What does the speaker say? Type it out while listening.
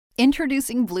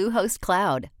Introducing Bluehost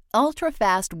Cloud,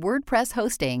 ultra-fast WordPress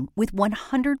hosting with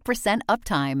 100%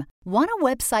 uptime. Want a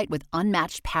website with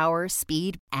unmatched power,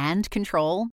 speed, and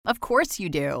control? Of course you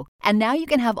do. And now you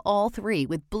can have all three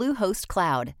with Bluehost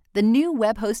Cloud, the new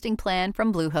web hosting plan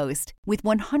from Bluehost. With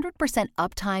 100%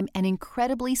 uptime and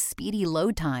incredibly speedy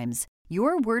load times,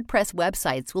 your WordPress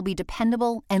websites will be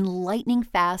dependable and lightning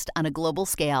fast on a global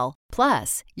scale.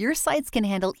 Plus, your sites can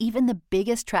handle even the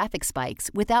biggest traffic spikes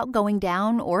without going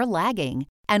down or lagging.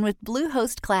 And with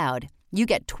Bluehost Cloud, you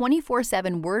get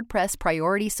 24/7 WordPress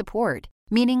priority support,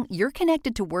 meaning you're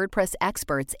connected to WordPress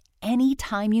experts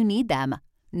anytime you need them.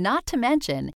 Not to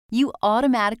mention, you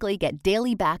automatically get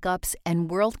daily backups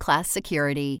and world-class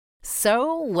security.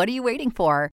 So, what are you waiting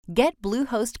for? Get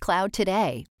Bluehost Cloud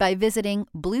today by visiting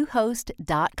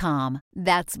Bluehost.com.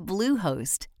 That's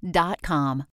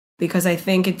Bluehost.com. Because I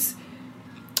think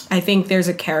there's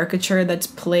a caricature that's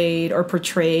played or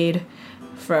portrayed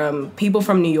from people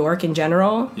from New York in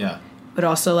general. Yeah. But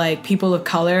also, like, people of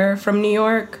color from New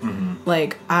York. Mm-hmm.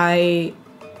 Like, I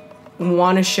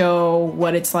want to show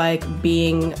what it's like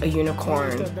being a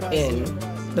unicorn in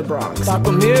the Bronx.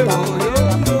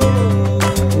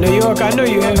 New York, I know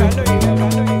you hear me.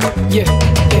 Yeah.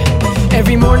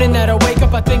 Every morning that I wake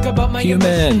up, I think about my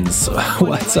humans.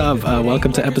 What's up?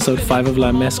 Welcome to episode 5 of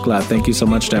La Mezcla. Thank you so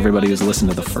much to everybody who's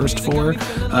listened to the first 4.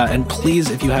 And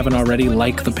please, if you haven't already,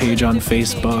 like the page on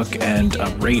Facebook and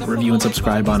rate, review, and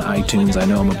subscribe on iTunes. I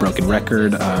know I'm a broken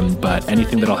record, but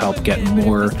anything that'll help get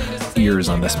more ears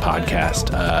on this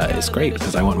podcast is great,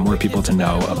 because I want more people to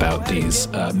know about these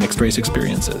mixed race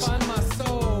experiences.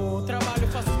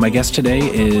 My guest today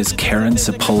is Karen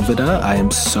Sepulveda. I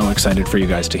am so excited for you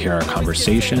guys to hear our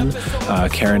conversation.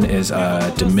 Karen is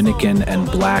a Dominican and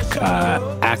Black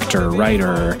actor,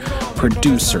 writer,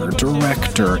 producer,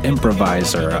 director,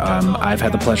 improviser. I've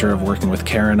had the pleasure of working with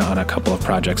Karen on a couple of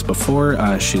projects before.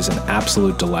 She's an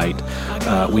absolute delight.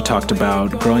 We talked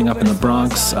about growing up in the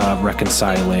Bronx,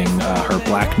 reconciling her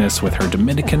Blackness with her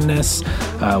Dominicanness.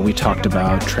 We talked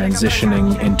about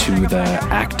transitioning into the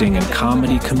acting and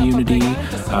comedy community.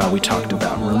 We talked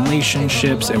about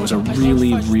relationships. It was a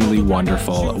really, really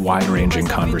wonderful, wide-ranging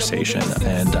conversation,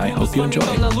 and I hope you enjoy.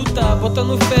 Yeah,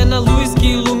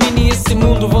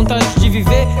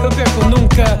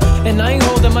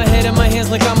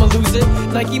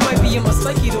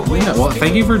 well,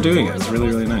 thank you for doing it. It's really,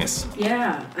 really nice.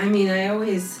 Yeah, I mean, I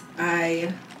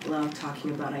love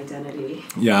talking about identity.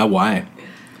 Yeah, why?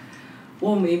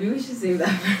 Well, maybe we should save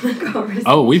that for the conversation.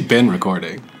 Oh, we've been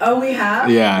recording. Oh, we have?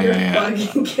 Yeah, You're yeah.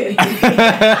 fucking kidding me.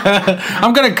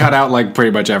 I'm going to cut out, like, pretty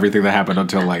much everything that happened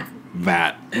until, like,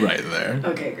 that right there.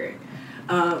 Okay, great.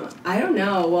 I don't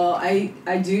know. Well, I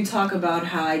do talk about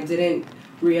how I didn't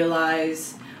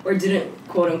realize or didn't,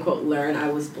 quote-unquote, learn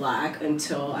I was Black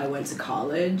until I went to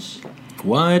college.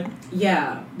 What?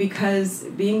 Yeah, because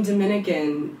being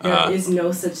Dominican, there is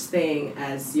no such thing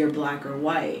as you're Black or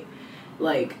white.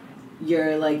 Like,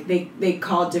 you're like they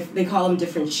call them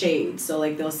different shades. So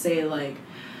like they'll say like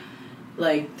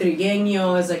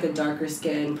trigueño is like a darker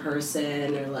skinned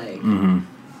person, or like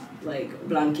like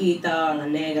blanquita or la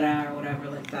negra or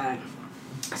whatever like that.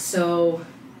 So,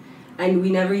 and I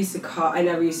never used to call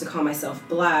myself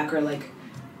Black or like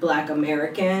Black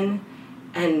American.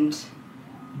 And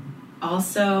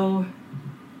also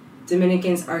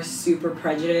Dominicans are super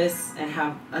prejudiced and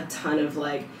have a ton of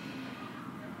like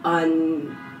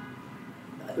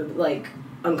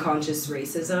unconscious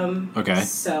racism. Okay.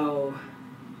 So,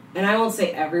 and I won't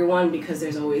say everyone, because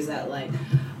there's always that, like,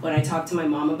 when I talk to my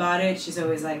mom about it, she's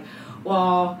always like,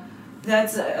 well,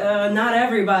 that's, not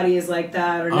everybody is like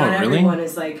that, or not really? Everyone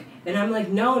is like, and I'm like,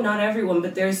 no, not everyone,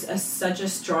 but there's such a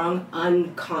strong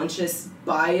unconscious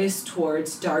bias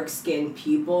towards dark-skinned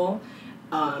people,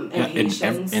 and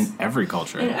Haitians. In every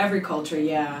culture. In every culture,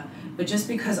 yeah. But just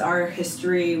because our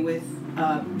history with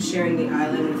sharing the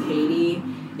island with Haiti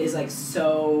is like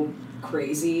so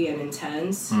crazy and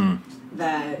intense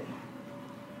that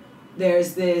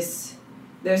there's this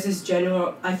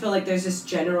general, I feel like there's this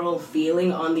general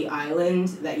feeling on the island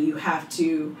that you have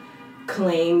to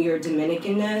claim your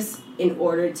Dominicanness in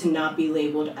order to not be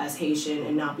labeled as Haitian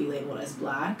and not be labeled as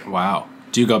Black. Wow.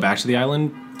 Do you go back to the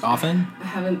island often? I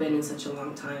haven't been in such a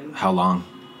long time. How long?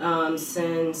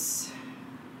 Since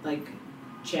like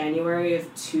January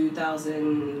of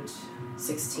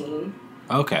 2016.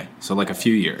 Okay, so like a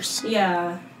few years.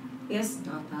 Yeah, I guess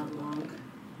not that long.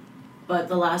 But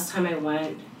the last time I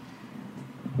went,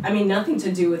 I mean, nothing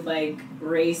to do with like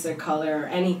race or color or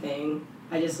anything.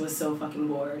 I just was so fucking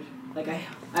bored. Like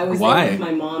I was there with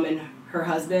my mom and her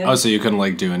husband. Oh, so you couldn't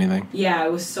like do anything? Yeah, I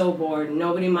was so bored.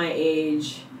 Nobody my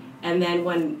age. And then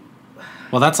when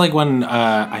Well, that's like when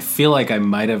I feel like I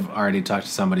might have already talked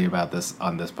to somebody about this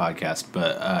on this podcast,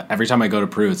 but every time I go to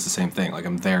Peru, it's the same thing. Like,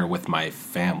 I'm there with my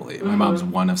family. My mom's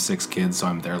one of 6 kids, so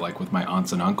I'm there like with my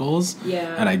aunts and uncles.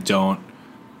 Yeah. And I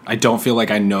don't feel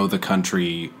like I know the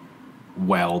country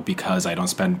well because I don't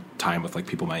spend time with like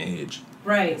people my age.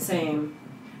 Right, same.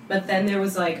 But then there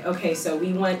was like, okay, so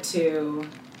we went to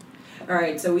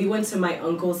my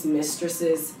uncle's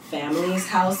mistress's family's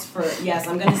house for, yes,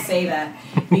 I'm going to say that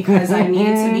because I need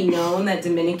it to be known that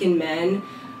Dominican men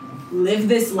live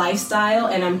this lifestyle,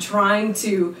 and I'm trying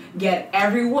to get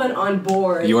everyone on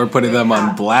board. You are putting them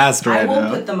on blast right now. I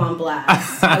will put them on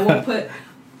blast. I will put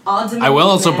all Dominican I will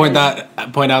also men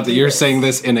point out that you're saying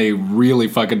this in a really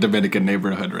fucking Dominican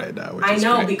neighborhood right now. Which I is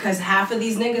know, great. because half of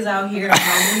these niggas out here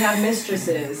probably have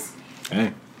mistresses.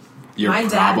 Hey, you're My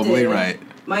dad probably did. right.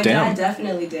 My Damn. dad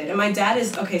definitely did. And my dad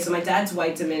is, okay, so my dad's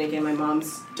white Dominican, my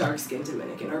mom's dark-skinned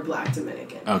Dominican, or black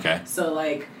Dominican. Okay.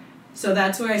 So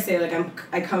that's where I say, like,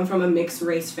 I come from a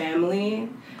mixed-race family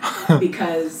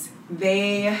because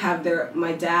they have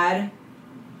my dad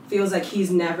feels like his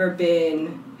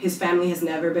family has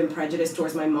never been prejudiced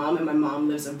towards my mom, and my mom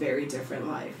lives a very different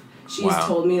life. She's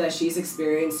told me that she's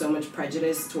experienced so much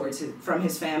prejudice from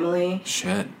his family.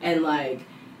 Shit. And, like,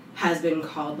 has been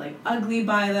called, like, ugly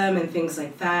by them and things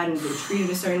like that, and been treated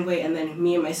a certain way. And then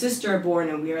me and my sister are born,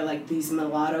 and we are, like, these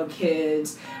mulatto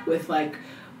kids with, like,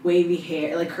 wavy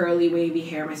hair, like, curly wavy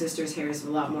hair. My sister's hair is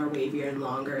a lot more wavier and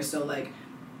longer. So, like,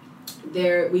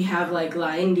 we have, like,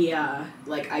 La India,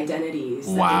 like,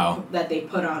 identities that they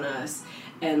put on us.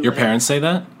 And your like, parents say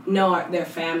that? No, their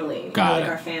family. Got it.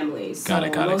 Our families. Got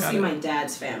it. Mostly my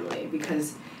dad's family,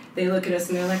 because they look at us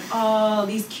and they're like, oh,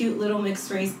 these cute little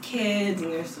mixed-race kids,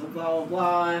 and they're so blah, blah,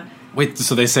 blah. Wait,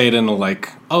 so they say it in a, like,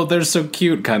 oh, they're so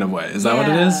cute kind of way. Is that what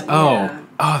it is? Oh. Yeah.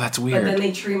 Oh, that's weird. But then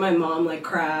they treat my mom like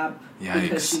crap. Yikes.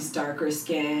 Because she's darker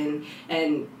skin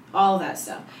and all that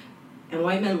stuff. And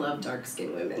white men love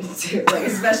dark-skinned women, too. Like,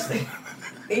 especially...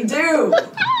 They do!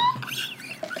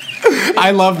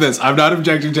 I love this. I'm not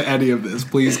objecting to any of this.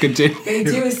 Please continue. They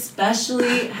do,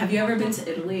 especially... Have you ever been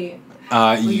to Italy?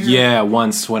 Yeah,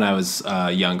 once when I was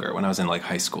younger, when I was in, like,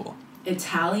 high school.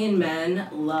 Italian men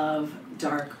love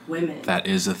dark women. That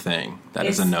is a thing. That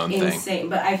is a known thing. It's thing. insane.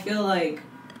 But I feel like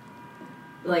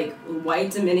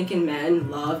white Dominican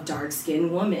men love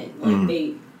dark-skinned women. Like,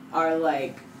 they are,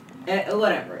 like...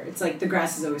 whatever. It's like the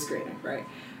grass is always greener, right?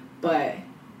 But...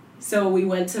 So we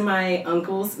went to my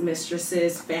uncle's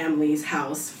mistress's family's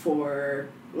house for,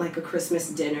 like, a Christmas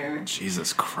dinner.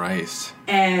 Jesus Christ.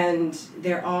 And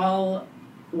they're all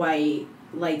white,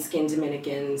 light-skinned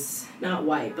Dominicans. Not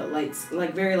white, but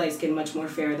very light-skinned, much more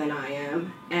fair than I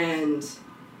am. And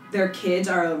their kids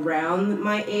are around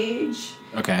my age.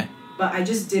 Okay. But I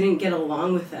just didn't get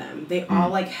along with them. They all,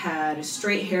 like, had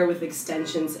straight hair with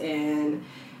extensions in.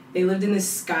 They lived in this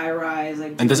sky-rise,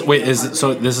 like... And this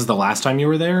is the last time you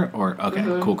were there? Or, okay,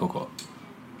 cool.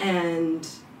 And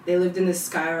they lived in this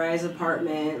sky-rise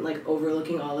apartment, like,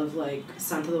 overlooking all of, like,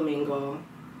 Santo Domingo.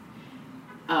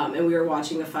 And we were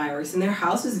watching the fireworks. And their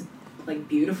house is, like,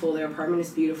 beautiful. Their apartment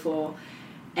is beautiful.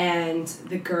 And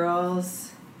the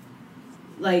girls,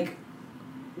 like,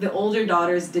 the older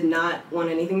daughters did not want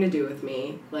anything to do with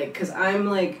me. Like, because I'm,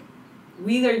 like...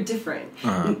 We are different.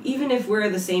 Uh-huh. Even if we're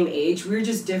the same age, we're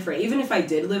just different. Even if I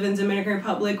did live in Dominican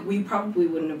Republic, we probably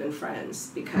wouldn't have been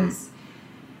friends because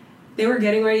they were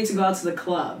getting ready to go out to the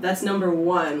club. That's number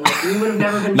one. Like, we would have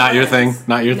never been Not friends. your thing?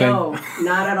 Not your thing? No,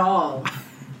 not at all.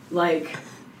 Like,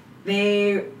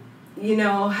 they,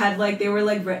 had, like, they were,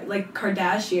 like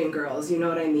Kardashian girls, you know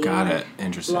what I mean? Got like, it.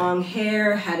 Interesting. Long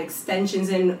hair, had extensions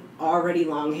in, already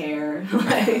long hair.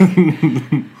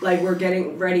 Like, we're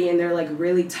getting ready in their, like,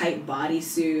 really tight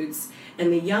bodysuits.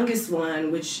 And the youngest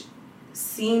one, which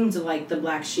seemed like the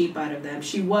black sheep out of them,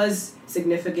 she was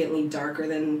significantly darker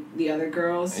than the other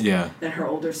girls. Yeah. Than her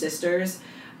older sisters.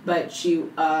 But she,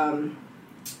 seemed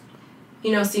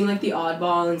like the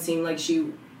oddball and seemed like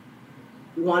she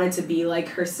wanted to be like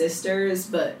her sisters,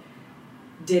 but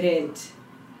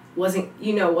wasn't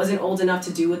old enough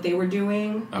to do what they were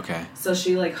doing. Okay. So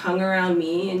she, like, hung around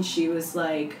me, and she was,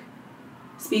 like,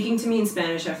 speaking to me in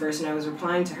Spanish at first, and I was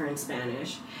replying to her in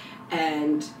Spanish.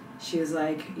 And she was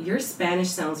like, your Spanish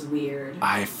sounds weird.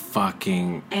 I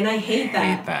fucking And I hate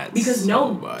that. Because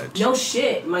so much. No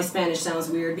shit, my Spanish sounds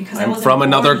weird because I I'm wasn't from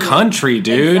another born country,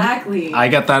 dude. Exactly. I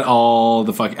get that all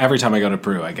the fuck every time I go to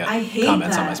Peru. I get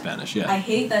comments on my Spanish. Yeah. I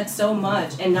hate that so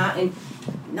much, and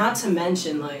not to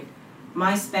mention, like,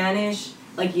 my Spanish,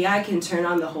 like, yeah, I can turn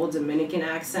on the whole Dominican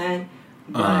accent,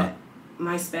 but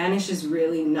my Spanish is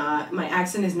really not, my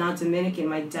accent is not Dominican.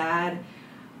 My dad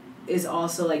is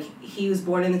also, like, he was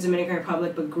born in the Dominican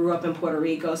Republic but grew up in Puerto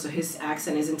Rico, so his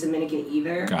accent isn't Dominican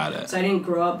either. Got it. So I didn't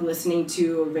grow up listening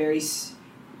to a very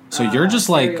so you're just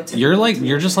like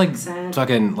you're just like accent.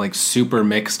 fucking like super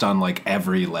mixed on like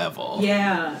every level.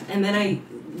 Yeah, and then I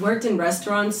worked in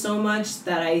restaurants so much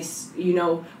that I, you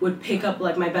know, would pick up,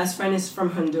 like, my best friend is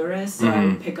from Honduras, so I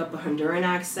would pick up a Honduran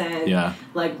accent,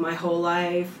 like, my whole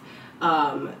life,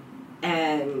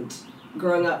 and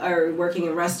growing up, or working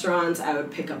in restaurants, I would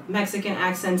pick up Mexican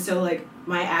accents, so, like,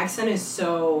 my accent is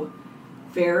so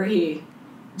very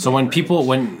So when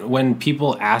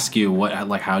people ask you what,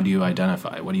 like, how do you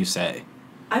identify, what do you say?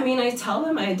 I mean, I tell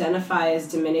them I identify as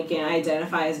Dominican, I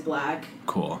identify as Black.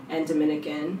 Cool. And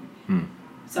Dominican.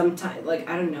 Sometimes, like,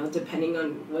 I don't know, depending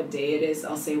on what day it is,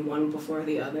 I'll say one before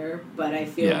the other, but I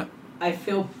feel,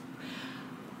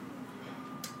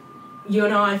 you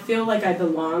know, I feel like I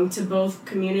belong to both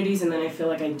communities, and then I feel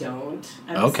like I don't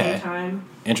at the same time.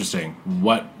 Interesting.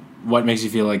 What makes you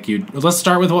feel like you... Let's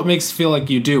start with what makes you feel like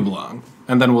you do belong,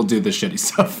 and then we'll do the shitty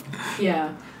stuff.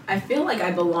 Yeah. I feel like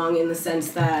I belong in the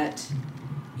sense that,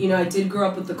 you know, I did grow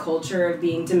up with the culture of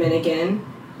being Dominican.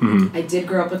 I did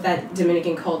grow up with that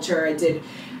Dominican culture. I did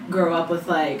grow up with,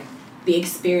 like, the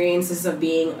experiences of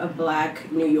being a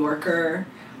Black New Yorker,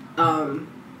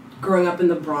 growing up in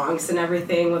the Bronx and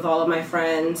everything with all of my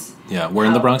friends. Yeah, where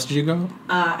in the Bronx did you go?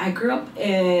 I grew up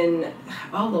in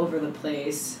all over the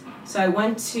place. So I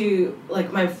went to,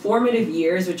 like, my formative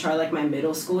years, which are, like, my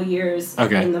middle school years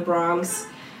in the Bronx,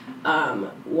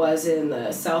 was in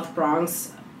the South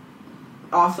Bronx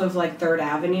off of, like, 3rd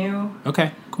Avenue.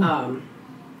 Okay, cool.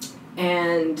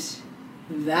 And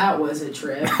that was a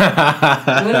trip.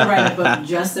 I'm going to write a book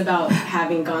just about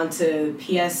having gone to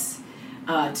PS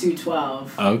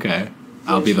 212. Okay.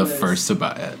 I'll be the first to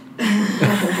buy it.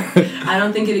 I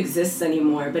don't think it exists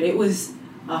anymore, but it was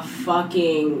a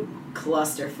fucking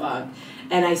clusterfuck.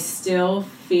 And I still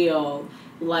feel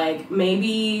like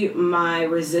maybe my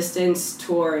resistance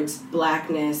towards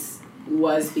Blackness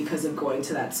was because of going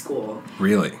to that school.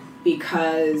 Really?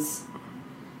 Because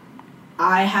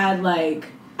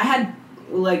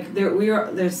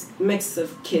there's mix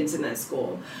of kids in that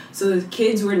school. So the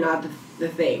kids were not the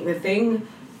thing. The thing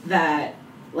that,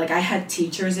 like, I had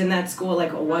teachers in that school,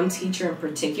 like one teacher in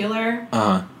particular,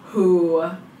 who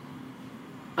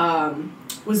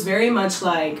was very much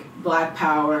like Black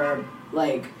power,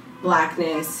 like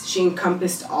Blackness. She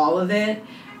encompassed all of it.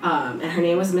 And her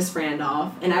name was Miss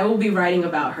Randolph. And I will be writing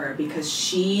about her because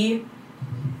she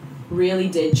really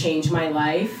did change my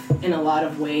life in a lot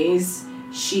of ways.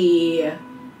 She,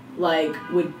 like,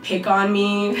 would pick on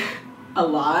me a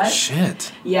lot.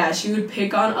 Shit. Yeah, she would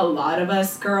pick on a lot of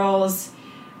us girls,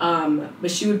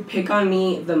 but she would pick on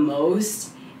me the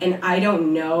most, and I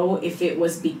don't know if it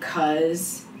was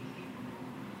because,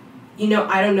 you know,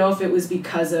 I don't know if it was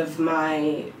because of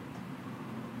my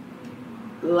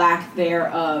lack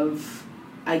thereof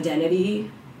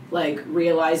identity, like,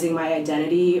 realizing my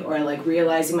identity or, like,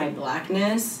 realizing my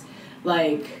Blackness.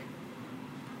 Like,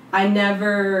 I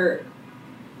never,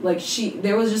 like,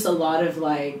 there was just a lot of,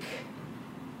 like,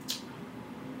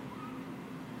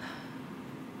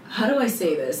 how do I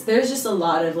say this? There's just a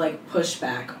lot of, like,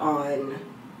 pushback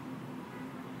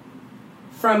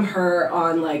from her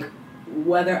on, like,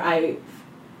 when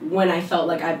I felt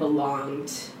like I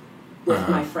belonged with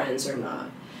my friends or not.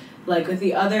 Like, with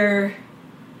the other,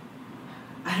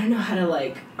 I don't know how to,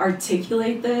 like,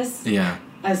 articulate this. Yeah.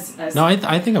 As no,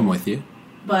 I think I'm with you.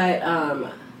 But,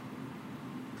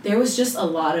 there was just a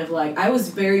lot of, like, I was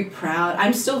very proud.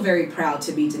 I'm still very proud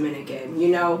to be Dominican, you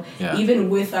know? Yeah. Even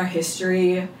with our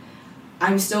history,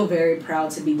 I'm still very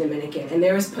proud to be Dominican. And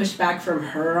there was pushback from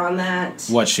her on that.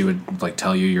 What, she would, like,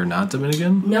 tell you you're not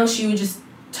Dominican? No, she would just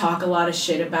talk a lot of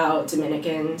shit about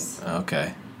Dominicans.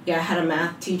 Okay. Yeah, I had a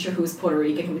math teacher who was Puerto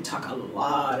Rican who would talk a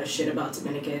lot of shit about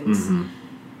Dominicans. Mm-hmm.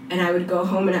 And I would go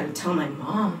home and I would tell my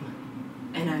mom.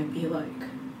 And I'd be, like,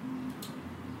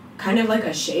 kind of, like,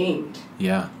 ashamed.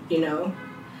 Yeah. You know?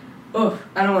 Oh,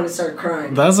 I don't want to start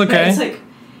crying. That's okay. But it's, like,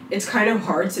 it's kind of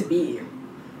hard to be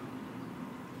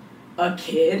a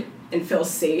kid and feel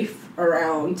safe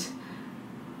around,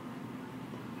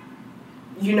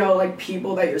 you know, like,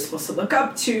 people that you're supposed to look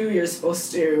up to, you're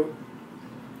supposed to...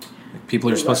 People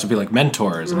are supposed to be, like,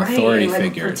 mentors and authority and, like,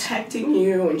 figures. Protecting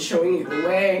you and showing you the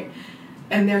way.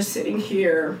 And they're sitting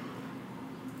here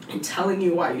and telling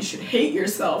you why you should hate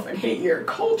yourself and hate your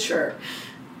culture.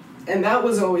 And that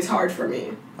was always hard for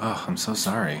me. Oh, I'm so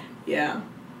sorry. Yeah.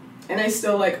 And I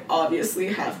still, like, obviously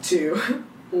have to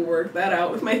work that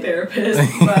out with my therapist.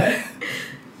 But,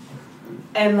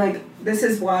 and, like, this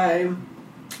is why,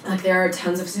 like, there are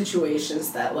tons of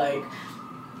situations that, like,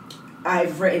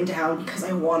 I've written down because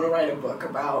I want to write a book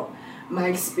about my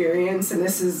experience, and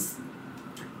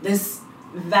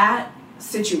that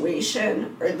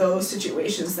situation, or those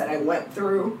situations that I went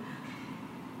through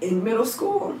in middle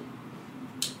school,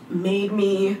 made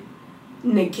me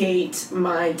negate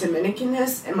my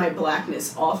Dominicanness and my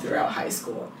blackness all throughout high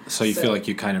school. So you feel like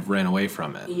you kind of ran away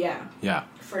from it. Yeah,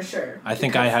 for sure. I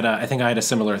think I had a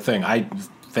similar thing. I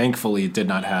thankfully did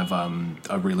not have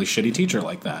a really shitty teacher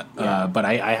like that. But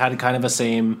I had kind of a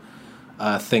same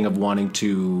thing of wanting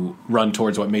to run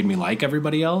towards what made me like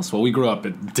everybody else. Well, we grew up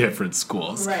at different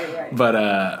schools. Right. But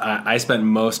I spent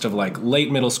most of like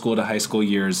late middle school to high school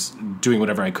years doing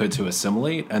whatever I could to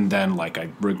assimilate, and then like I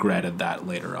regretted that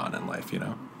later on in life, you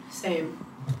know? Same.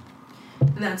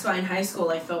 And that's why in high school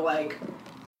I feel like...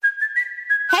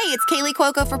 Hey, it's Kaylee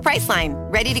Cuoco for Priceline.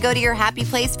 Ready to go to your happy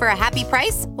place for a happy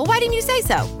price? Well, why didn't you say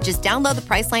so? Just download the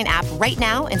Priceline app right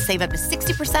now and save up to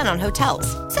 60% on hotels.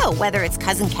 So whether it's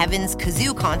Cousin Kevin's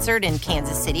Kazoo Concert in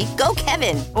Kansas City, go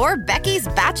Kevin, or Becky's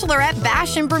Bachelorette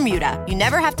Bash in Bermuda, you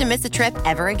never have to miss a trip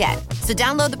ever again. So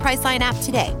download the Priceline app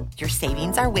today. Your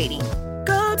savings are waiting.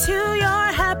 Go to your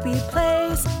happy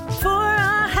place for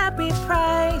a happy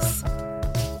price.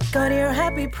 Go to your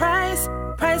happy price,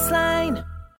 Priceline.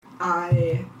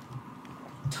 I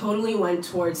totally went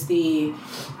towards the,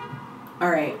 all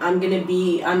right, I'm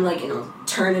like an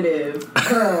alternative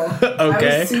girl. Okay.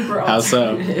 I was super How so?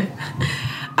 alternative.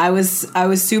 I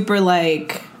was super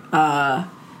like,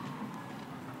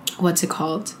 what's it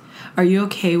called? Are you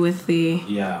okay with the...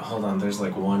 Yeah, hold on. There's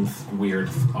like one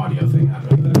weird audio thing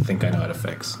happening that I think I know how to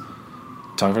fix.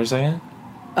 Talk for a second?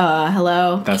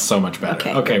 Hello? That's so much better.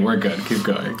 Okay, we're good. Keep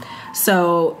going.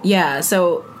 So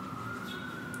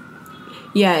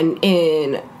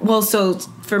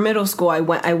for middle school, I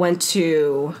went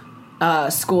to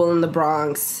school in the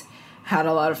Bronx, had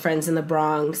a lot of friends in the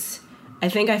Bronx. I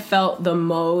think I felt the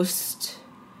most,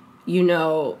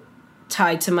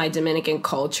 tied to my Dominican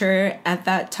culture at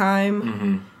that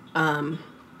time. Mm-hmm.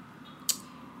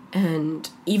 And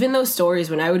even those stories,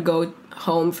 when I would go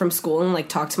home from school and like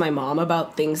talk to my mom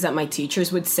about things that my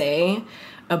teachers would say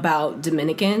about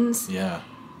Dominicans,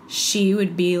 she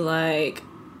would be like,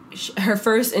 her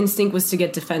first instinct was to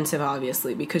get defensive,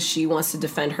 obviously, because she wants to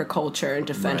defend her culture and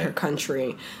defend her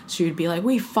country. She would be like,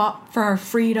 we fought for our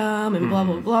freedom and blah,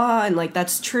 blah, blah. And, like,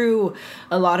 that's true.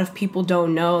 A lot of people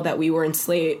don't know that we were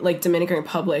enslaved. Like, Dominican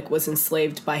Republic was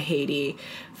enslaved by Haiti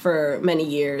for many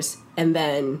years. And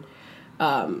then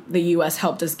the U.S.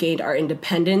 helped us gain our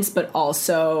independence, but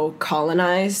also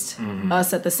colonized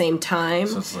us at the same time.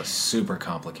 So it's super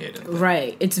complicated.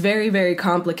 Right. It's very, very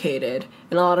complicated.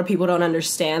 And a lot of people don't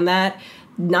understand that.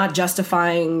 Not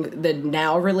justifying the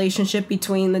now relationship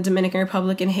between the Dominican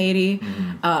Republic and Haiti.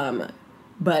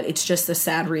 But it's just a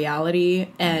sad reality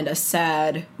and a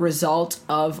sad result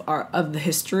of the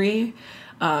history.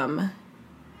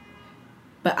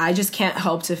 But I just can't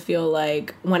help to feel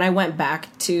like when I went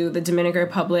back to the Dominican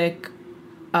Republic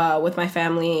with my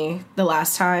family the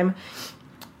last time,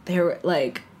 they were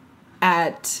like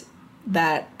at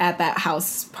that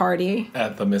house party.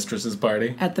 At the mistress's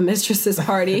party? At the mistress's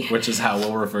party. Which is how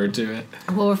we'll refer to it.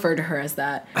 We'll refer to her as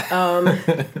that.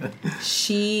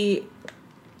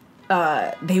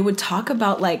 They would talk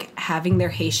about like having their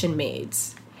Haitian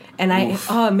maids. And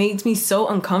it made me so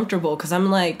uncomfortable because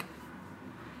I'm like...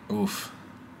 Oof.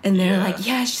 And they're like,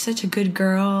 yeah, she's such a good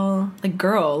girl.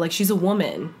 Like she's a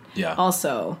woman. Yeah.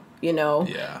 Also,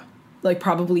 Yeah. Like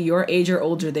probably your age or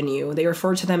older than you. They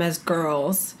refer to them as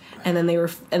girls, and then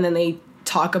they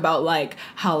talk about like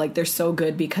how like they're so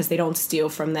good because they don't steal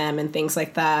from them and things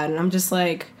like that. And I'm just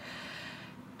like,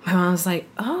 my mom was like,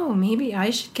 oh, maybe I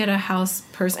should get a house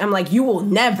person. I'm like, you will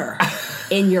never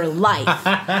in your life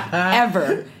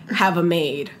ever have a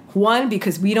maid. One,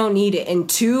 because we don't need it, and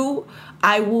two,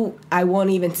 I won't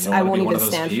even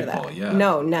stand for that. Yeah.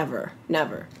 No, never.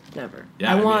 Yeah,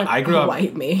 I want a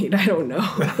white maid. I don't know.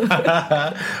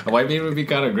 A white maid would be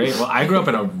kind of great. Well, I grew up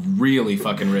in a really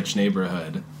fucking rich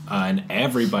neighborhood, and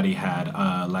everybody had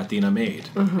a Latina maid.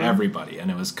 Everybody. And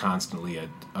it was constantly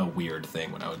a weird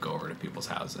thing when I would go over to people's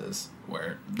houses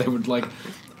where they would like...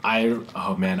 I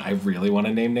really want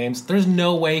to name names. There's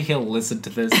no way he'll listen to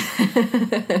this.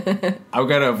 I'm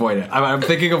going to avoid it. I'm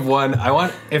thinking of one.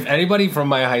 If anybody from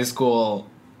my high school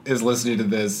is listening to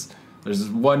this,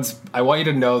 I want you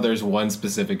to know there's one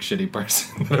specific shitty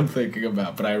person that I'm thinking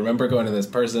about. But I remember going to this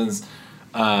person's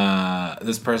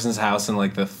house in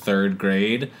like the 3rd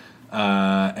grade.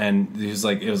 And it was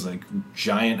like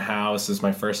giant house. It was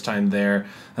my first time there.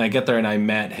 And I get there and I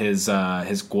met his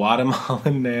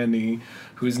Guatemalan nanny,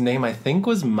 whose name I think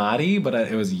was Mari, but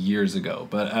it was years ago.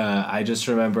 But I just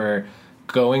remember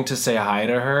going to say hi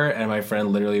to her, and my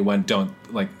friend literally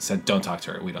said, don't talk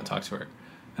to her. We don't talk to her.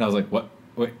 And I was like, what?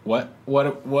 Wait, what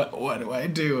do I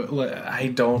do? I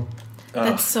don't.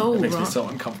 That's so it makes wrong. me so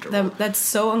uncomfortable. That's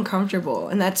so uncomfortable.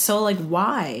 And that's so, like,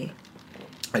 why?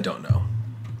 I don't know.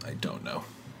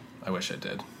 I wish I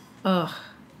did. Ugh.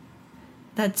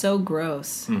 That's so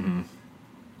gross. Mm-hmm.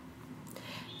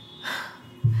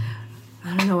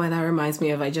 I don't know why that reminds me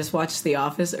of. I just watched The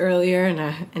Office earlier,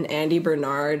 and Andy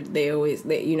Bernard, they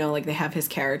have his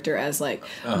character as, like,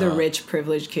 the rich,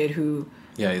 privileged kid who...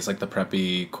 Yeah, he's like the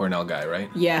preppy Cornell guy, right?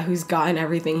 Yeah, who's gotten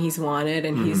everything he's wanted,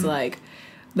 and he's like...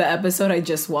 The episode I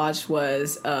just watched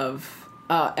was of...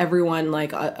 everyone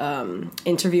like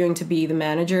interviewing to be the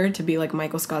manager, to be like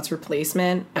Michael Scott's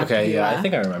replacement. Okay, yeah, I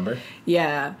think I remember.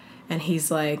 Yeah, and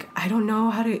he's like, I don't know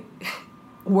how to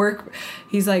work.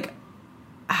 He's like,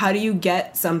 how do you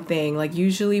get something? Like,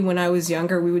 usually when I was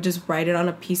younger, we would just write it on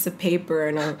a piece of paper,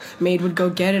 and our maid would go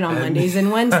get it on Mondays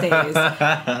and Wednesdays. And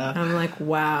I'm like,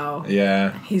 wow.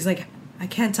 Yeah. He's like, I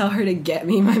can't tell her to get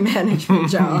me my management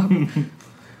job.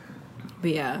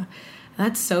 But yeah,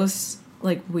 that's so...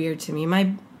 like weird to me.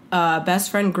 My best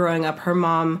friend growing up, her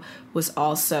mom was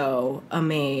also a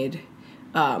maid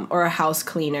or a house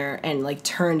cleaner, and like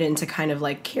turned into kind of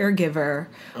like caregiver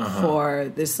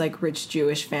for this like rich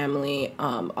Jewish family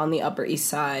on the Upper East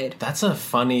Side. That's a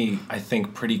funny, I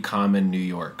think, pretty common New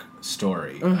York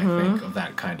story. I think of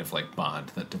that kind of like bond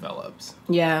that develops.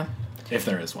 Yeah, if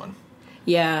there is one.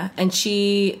 Yeah, and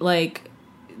she like.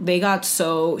 She got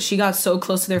so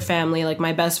close to their family. Like,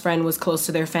 my best friend was close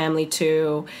to their family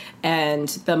too, and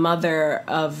the mother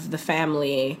of the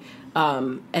family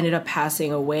ended up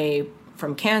passing away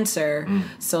from cancer.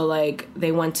 So like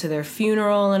they went to their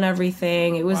funeral and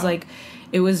everything. It was like,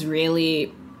 it was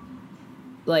really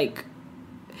like,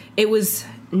 it was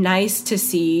nice to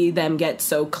see them get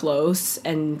so close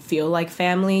and feel like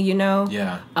family, you know?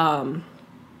 Yeah.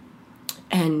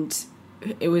 And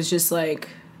it was just like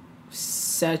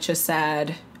such a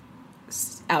sad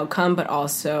outcome, but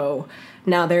also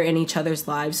now they're in each other's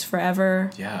lives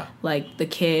forever. Yeah. Like, the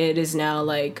kid is now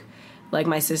like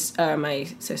my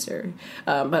sister,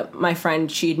 but my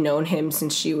friend, she'd known him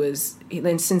since he was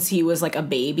like a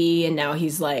baby, and now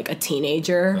he's like a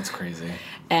teenager. That's crazy.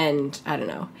 And I don't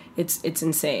know, it's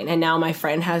insane. And now my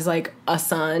friend has like a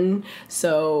son,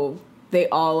 so they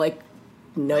all like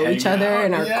know each other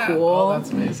and are cool. Oh,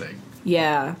 that's amazing.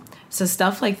 Yeah. So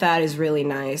stuff like that is really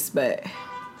nice, but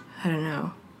I don't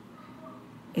know.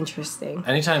 Interesting.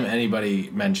 Anytime anybody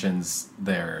mentions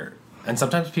and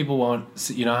sometimes people won't,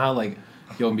 you know how like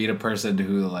you'll meet a person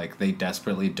who like they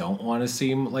desperately don't want to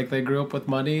seem like they grew up with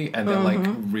money, and then like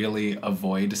really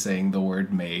avoid saying the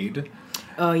word maid.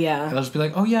 Oh yeah. And they'll just be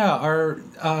like, oh yeah,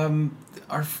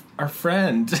 our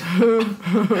friend.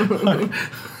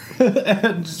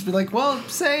 And just be like, well,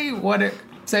 say what it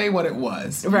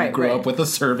was. Right. You grew up with a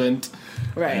servant.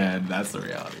 Right. And that's the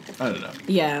reality. I don't know.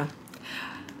 Yeah.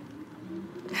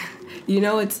 You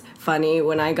know, it's funny.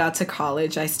 When I got to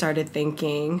college, I started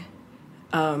thinking...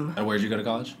 and where'd you go to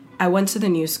college? I went to the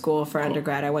New School for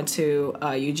undergrad. I went to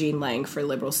Eugene Lang for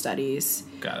liberal studies.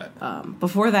 Got it.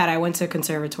 Before that, I went to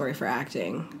conservatory for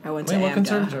acting. I went to AMDA. What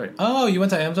conservatory? Oh, you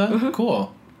went to AMDA?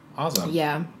 Cool. Awesome.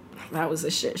 Yeah. That was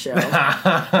a shit show.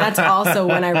 That's also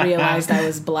when I realized I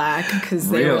was black, because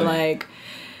they were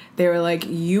like,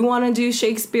 you want to do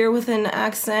Shakespeare with an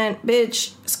accent,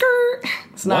 bitch? Skirt.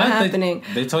 It's not happening.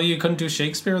 They told you couldn't do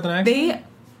Shakespeare with an accent?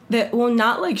 Well,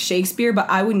 not like Shakespeare, but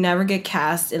I would never get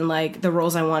cast in like the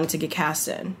roles I wanted to get cast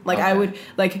in. Like, okay.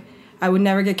 I would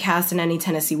never get cast in any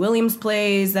Tennessee Williams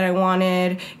plays that I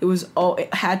wanted.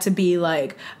 It had to be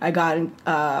like,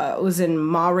 was in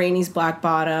Ma Rainey's Black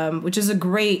Bottom, which is a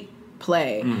great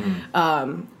play,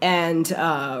 and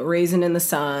Raisin in the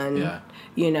Sun,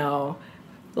 you know,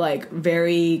 like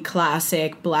very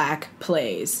classic black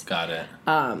plays. Got it.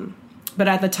 But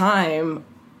at the time,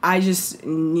 I just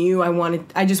knew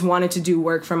I just wanted to do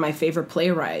work from my favorite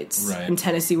playwrights. Right. And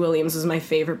Tennessee Williams was my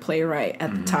favorite playwright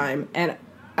at the time, and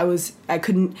I was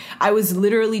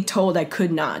literally told I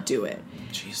could not do it.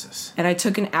 Jesus. And I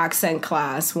took an accent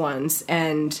class once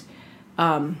and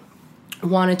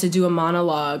wanted to do a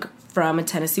monologue from a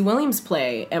Tennessee Williams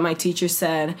play, and my teacher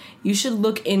said, you should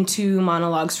look into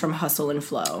monologues from Hustle and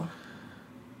Flow.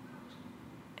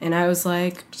 And I was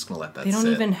like, just gonna let that they don't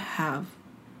even have...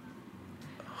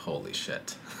 Holy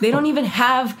shit. They don't even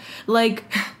have, like,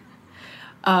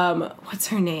 what's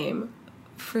her name?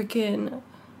 Freaking...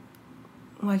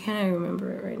 Why can't I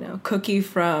remember it right now? Cookie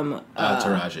from...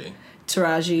 Taraji.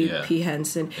 Taraji P.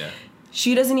 Henson. Yeah.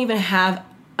 She doesn't even have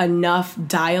enough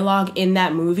dialogue in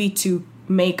that movie to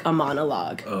make a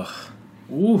monologue. Ugh.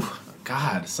 Ooh.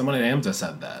 God, someone at AMDA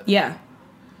said that. Yeah.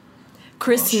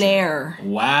 Chris Nair.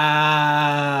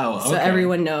 Wow. So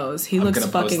everyone knows. He looks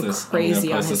fucking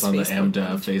crazy on his Facebook. I'm going to post this on the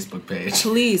AMDA Facebook page.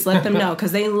 Please let them know,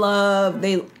 because they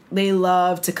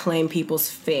love to claim people's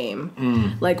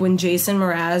fame. Like when Jason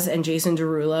Mraz and Jason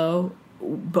Derulo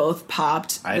both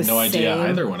popped. I had no idea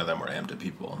either one of them were AMDA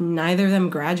people. Neither of them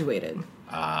graduated.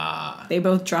 They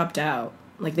both dropped out.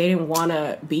 Like, they didn't want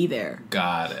to be there.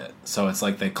 Got it. So it's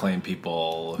like they claim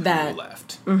people who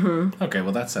left. Mm-hmm. Okay,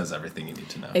 well, that says everything you need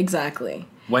to know. Exactly.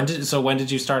 When did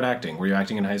you start acting? Were you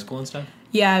acting in high school and stuff?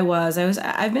 Yeah, I was.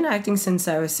 I've been acting since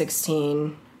I was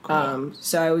 16. Cool.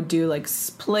 So I would do, like,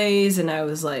 plays, and I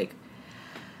was like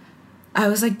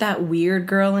that weird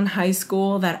girl in high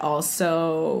school that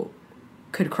also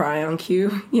could cry on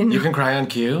cue, you know? You can cry on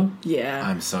cue? Yeah.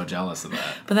 I'm so jealous of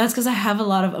that. But that's because I have a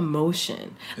lot of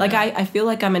emotion. Like, I feel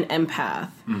like I'm an empath,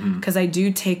 because I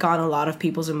do take on a lot of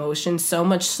people's emotions, so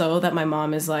much so that my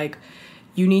mom is like,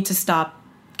 you need to stop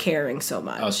caring so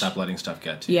much. Oh, stop letting stuff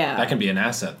get to you. Yeah. That can be an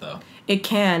asset, though. It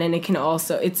can, and it can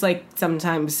also, it's like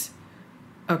sometimes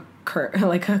a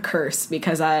curse,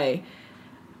 because I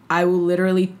will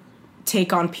literally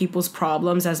take on people's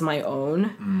problems as my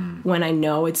own when I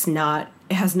know it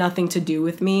has nothing to do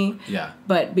with me. Yeah.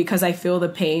 But because I feel the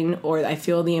pain or I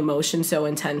feel the emotion so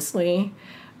intensely,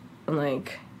 I'm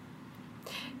like,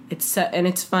 it's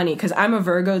funny because I'm a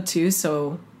Virgo too,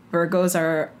 so Virgos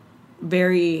are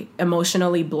very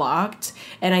emotionally blocked,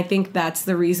 and I think that's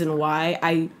the reason why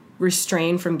I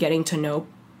refrain from getting to know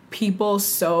people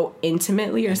so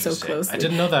intimately or so closely. I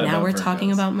didn't know that. Now we're Virgos.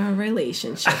 Talking about my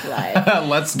relationship life.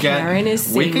 Let's get. Karen is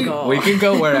single. We can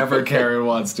go wherever Karen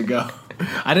wants to go.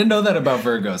 I didn't know that about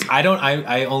Virgos.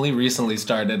 I only recently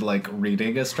started like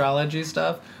reading astrology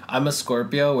stuff. I'm a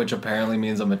Scorpio, which apparently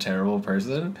means I'm a terrible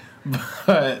person.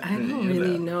 But I don't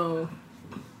really know.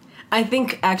 I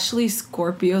think actually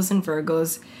Scorpios and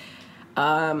Virgos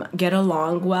get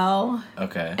along well.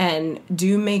 Okay. And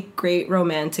do make great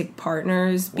romantic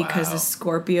partners because the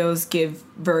Scorpios give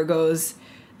Virgos,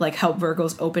 like, help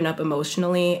Virgos open up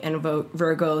emotionally, and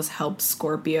Virgos help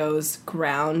Scorpios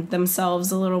ground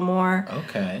themselves a little more.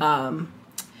 Okay.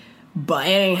 But it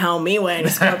ain't help me with any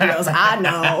Scorpios, I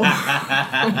know.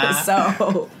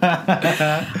 So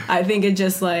I think it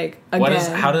just like,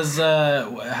 again.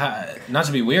 Not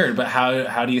to be weird, but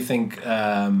how do you think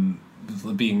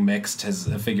being mixed has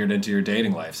figured into your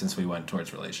dating life since we went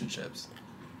towards relationships?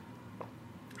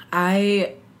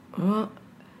 Have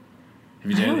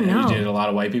you dated a lot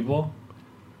of white people?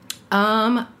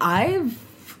 I've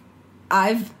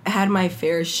had my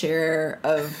fair share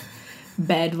of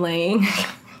bed laying.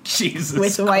 Jesus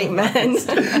with white men.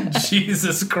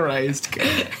 Jesus Christ.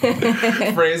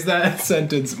 Phrase that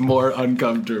sentence more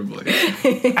uncomfortably.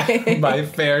 My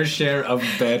fair share of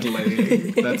bed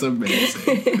laying. That's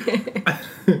amazing.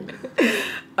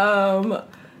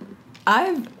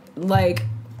 I've, like,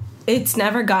 it's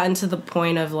never gotten to the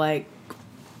point of, like,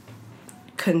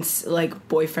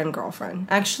 boyfriend, girlfriend.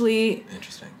 Actually,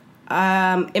 interesting.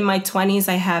 In my 20s,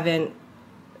 I haven't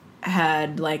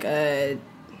had, like, a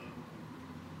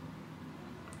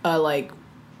like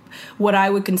what I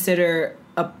would consider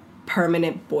a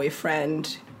permanent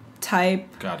boyfriend type.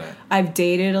 Got it. I've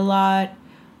dated a lot.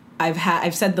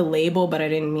 I've said the label, but I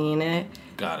didn't mean it.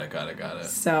 Got it.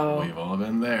 So we've all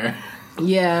been there.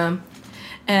 Yeah.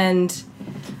 And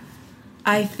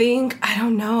I think, I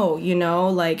don't know, you know,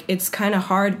 like, it's kind of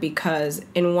hard because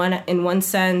in one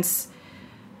sense,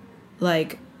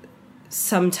 like,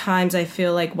 sometimes I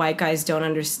feel like white guys don't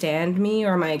understand me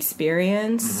or my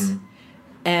experience. Mm-hmm.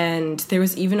 And there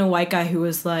was even a white guy who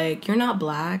was like, you're not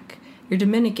black, you're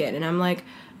Dominican. And I'm like,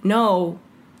 no,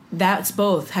 that's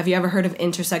both. Have you ever heard of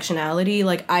intersectionality?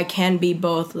 Like, I can be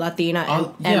both Latina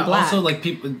and black. Also, like,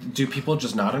 do people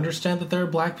just not understand that there are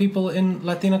black people in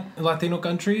Latino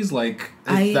countries? Like,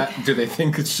 do they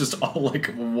think it's just all,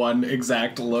 like, one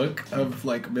exact look of,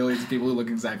 like, millions of people who look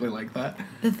exactly like that?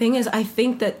 The thing is, I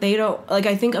think that they don't, like,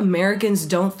 I think Americans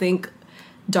don't think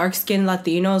dark-skinned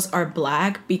Latinos are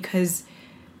black because,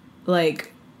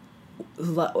 like,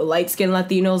 light-skinned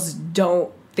Latinos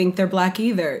don't think they're black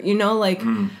either, you know? Like,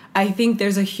 I think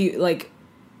there's a huge, like,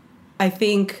 I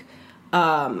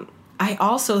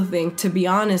also think, to be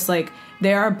honest, like,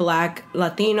 there are black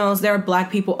Latinos, there are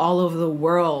black people all over the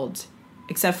world,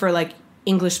 except for, like,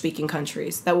 English-speaking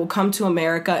countries, that will come to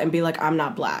America and be like, I'm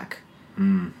not black.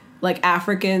 Like,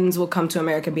 Africans will come to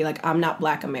America and be like, I'm not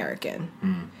black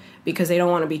American. Because they don't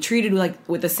want to be treated, like,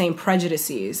 with the same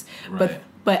prejudices. Right.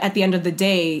 But at the end of the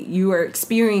day, you are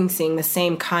experiencing the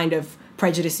same kind of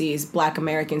prejudices black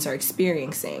Americans are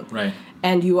experiencing. Right.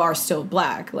 And you are still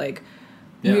black. Like,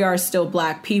 we are still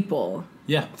black people.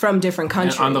 Yeah. From different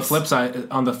countries. And on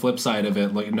the flip side of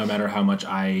it, like no matter how much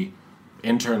I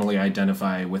internally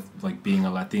identify with like being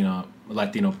a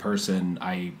Latino person,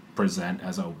 I present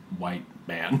as a white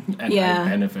man, and I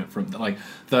benefit from like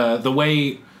the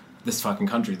way this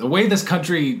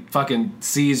country fucking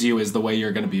sees you is the way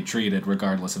you're going to be treated,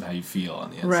 regardless of how you feel on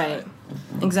the inside. Right.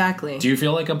 Exactly. Do you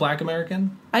feel like a black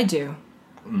American? I do.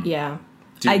 Yeah.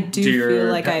 I do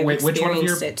feel like I've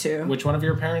experienced it too. Which one of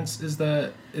your parents is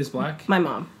black? My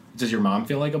mom. Does your mom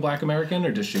feel like a black American,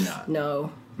 or does she not?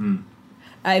 No.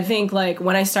 I think, like,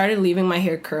 when I started leaving my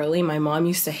hair curly, my mom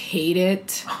used to hate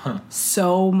it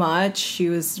so much.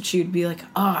 She'd be like,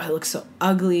 oh, it looks so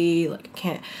ugly. Like, I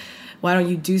can't. Why don't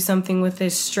you do something with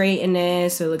this? Straighten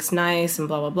it so it looks nice and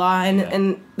blah, blah, blah.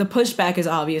 And the pushback is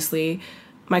obviously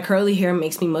my curly hair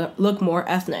makes me look more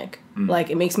ethnic. Like,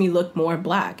 it makes me look more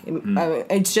black.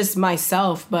 It's just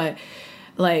myself, but,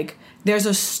 like, there's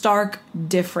a stark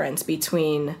difference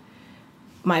between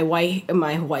my white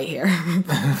hair,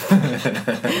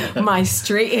 my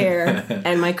straight hair,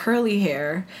 and my curly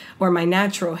hair, or my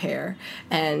natural hair.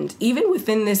 And even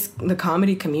within the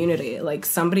comedy community, like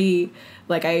somebody,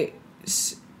 like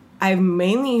I've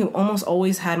mainly almost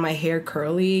always had my hair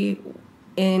curly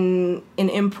in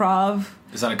improv.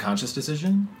 Is that a conscious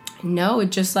decision? No, it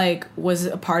just like was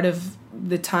a part of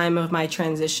the time of my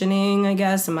transitioning, I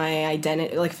guess, and my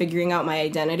identity, like figuring out my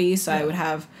identity. So I would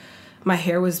have, my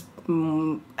hair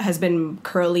has been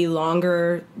curly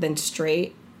longer than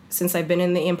straight since I've been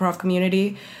in the improv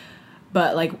community.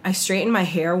 But like I straightened my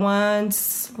hair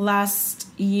once last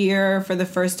year for the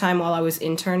first time while I was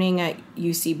interning at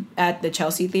the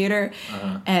Chelsea Theater.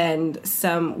 And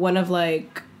one of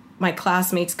like my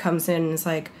classmates comes in and is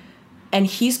like, and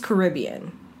he's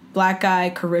Caribbean, black guy,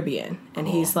 Caribbean. And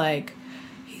he's like,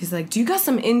 do you got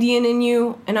some Indian in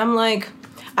you? And I'm like,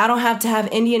 I don't have to have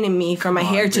Indian in me for my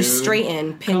hair to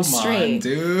straighten, pin straight.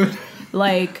 Come on, dude.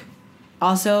 Like,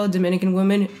 also, Dominican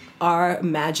women are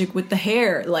magic with the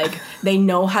hair. Like, they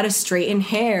know how to straighten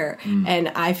hair. And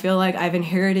I feel like I've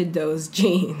inherited those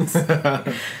genes.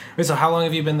 Wait, so how long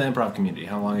have you been in the improv community?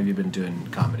 How long have you been doing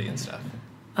comedy and stuff?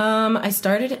 I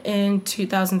started in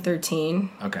 2013.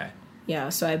 Okay. Yeah,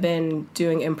 so I've been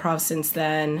doing improv since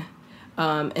then.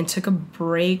 And took a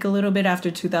break a little bit after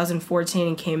 2014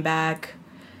 and came back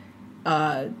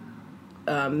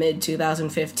mid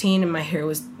 2015, and my hair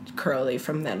was curly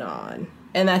from then on.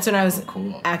 And that's when I was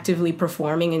actively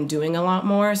performing and doing a lot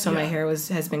more, so my hair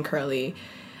has been curly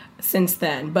since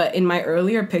then. But in my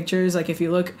earlier pictures, like if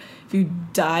you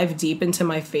dive deep into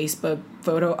my Facebook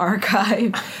photo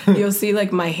archive, you'll see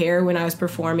like my hair when I was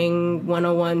performing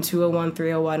 101, 201,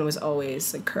 301 was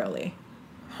always like curly.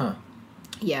 Huh.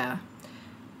 Yeah.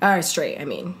 Or straight, I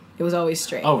mean. It was always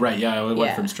straight. Oh, right, yeah, it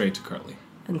went from straight to curly.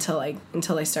 Until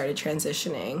I started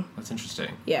transitioning. That's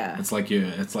interesting. Yeah. It's like you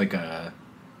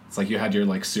had your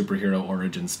like superhero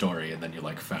origin story, and then you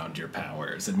like found your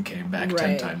powers and came back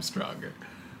 10 times stronger.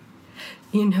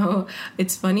 You know,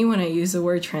 it's funny when I use the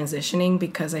word transitioning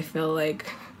because I feel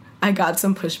like I got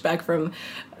some pushback from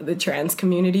the trans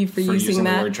community for using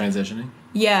that. The word transitioning?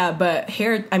 Yeah, but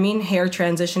hair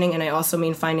transitioning, and I also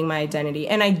mean finding my identity.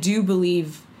 And I do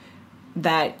believe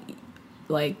that,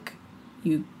 like,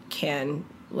 you can,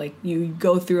 like, you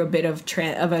go through a bit of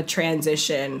a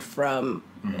transition from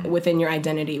within your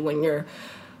identity when you're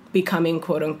becoming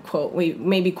quote unquote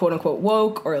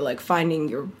woke, or like finding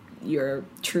your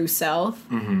true self.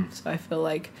 So I feel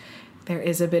like there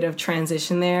is a bit of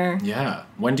transition there. Yeah.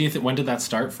 When did that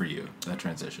start for you, that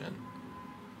transition?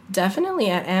 Definitely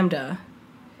at AMDA.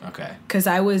 Okay. Because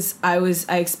I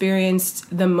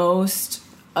experienced the most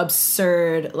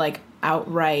absurd, like,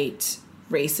 outright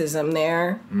racism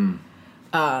there.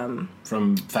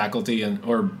 From faculty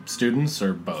or students,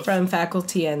 or both? From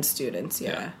faculty and students,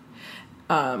 yeah.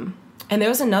 And there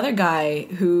was another guy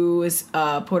who was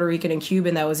Puerto Rican and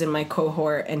Cuban that was in my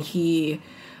cohort, and he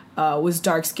was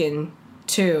dark-skinned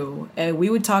too. And we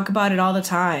would talk about it all the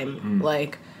time.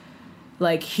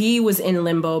 Like he was in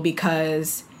limbo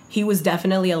because he was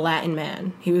definitely a Latin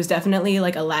man. He was definitely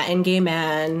like a Latin gay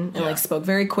man, and like spoke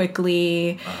very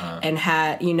quickly, and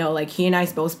had, you know, like he and I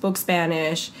both spoke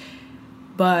Spanish,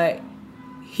 but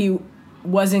he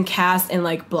wasn't cast in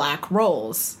like black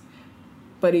roles.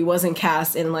 But he wasn't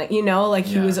cast in, like, you know, like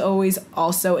he was always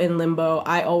also in limbo.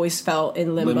 I always felt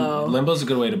in limbo. Limbo's a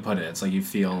good way to put it. It's like you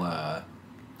feel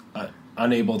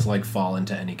unable to like fall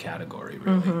into any category,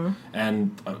 really.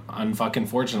 And unfucking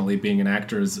fortunately, being an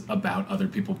actor is about other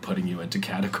people putting you into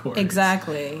categories.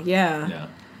 Exactly. Yeah.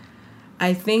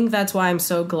 I think that's why I'm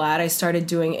so glad I started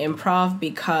doing improv,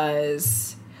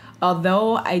 because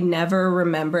although I never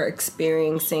remember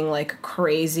experiencing like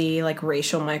crazy like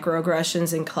racial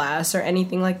microaggressions in class or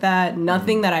anything like that,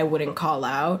 nothing that I wouldn't call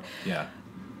out. Yeah.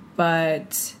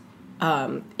 But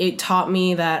it taught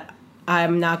me that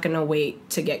I'm not going to wait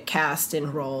to get cast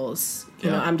in roles. You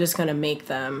know, I'm just going to make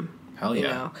them. Hell yeah. You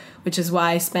know, which is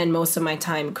why I spend most of my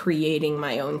time creating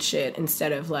my own shit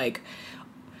instead of like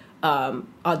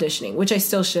auditioning, which I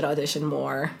still should audition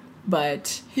more.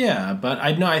 But yeah, but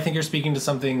I think you're speaking to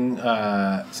something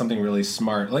really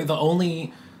smart. Like the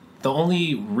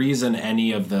only reason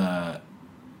any of the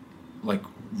like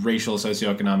racial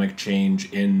socioeconomic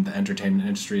change in the entertainment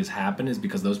industry has happened is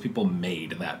because those people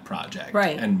made that project,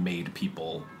 right, and made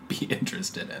people be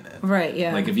interested in it, right?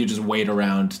 Yeah. Like if you just wait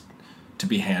around to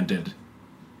be handed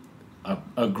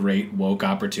a great woke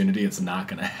opportunity, it's not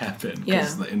going to happen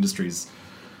because the industry's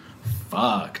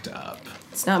fucked up.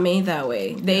 It's not made that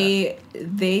way.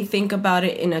 They think about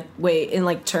it in a way, in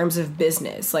like terms of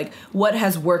business. Like, what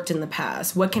has worked in the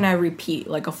past? What can I repeat,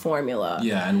 like a formula?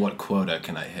 Yeah, and what quota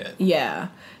can I hit? Yeah.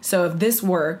 So if this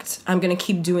worked, I'm going to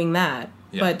keep doing that.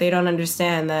 Yeah. But they don't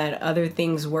understand that other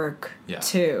things work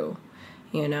too,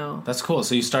 you know? That's cool.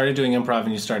 So you started doing improv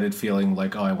and you started feeling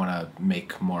like, oh, I want to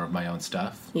make more of my own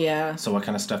stuff? Yeah. So what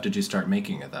kind of stuff did you start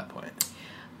making at that point?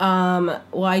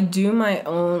 Well, I do my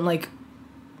own, like,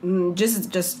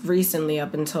 just recently,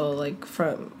 up until like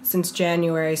since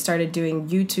January, I started doing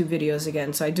YouTube videos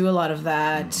again. So I do a lot of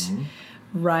that. Mm-hmm.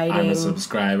 Writing. I'm a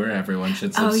subscriber. Everyone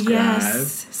should subscribe. Oh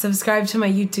yes, subscribe to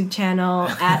my YouTube channel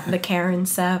at the Karen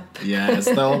Sep. Yes,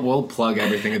 we'll plug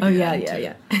everything at the end.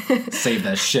 Yeah. Save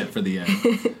that shit for the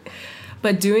end.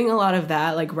 But doing a lot of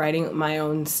that, like writing my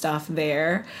own stuff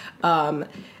there,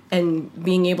 and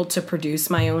being able to produce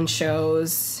my own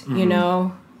shows, you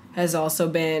know, has also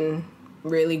been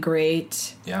really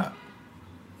great. Yeah.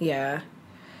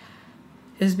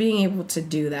 Just being able to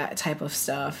do that type of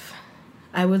stuff.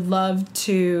 I would love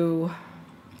to,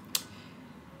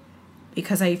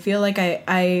 because I feel like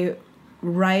I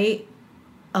write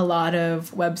a lot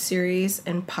of web series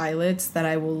and pilots that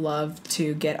I will love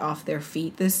to get off their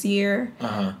feet this year.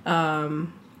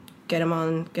 Get them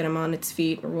on its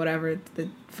feet, or whatever the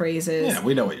phrase is. Yeah,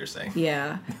 we know what you're saying.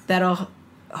 Yeah. That'll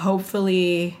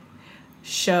hopefully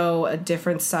show a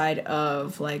different side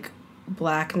of like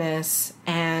blackness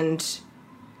and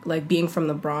like being from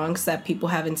the Bronx that people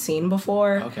haven't seen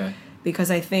before. Okay.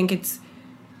 Because I think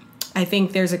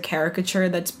there's a caricature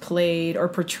that's played or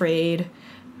portrayed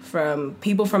from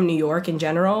people from New York in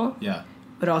general. Yeah.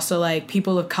 But also like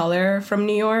people of color from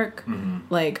New York. Mm-hmm.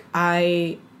 Like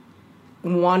I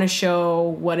want to show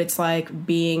what it's like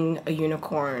being a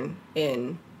unicorn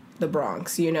in the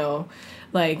Bronx, you know?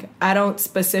 Like, I don't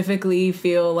specifically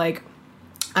feel like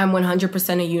I'm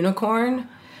 100% a unicorn.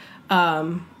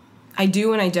 I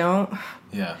do and I don't.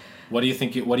 Yeah. What do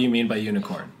you mean by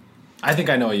unicorn? I think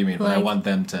I know what you mean, but I want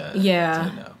them to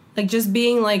know. Like, just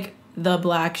being, like, the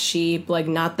black sheep, like,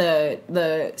 not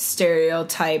the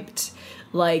stereotyped,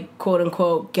 like,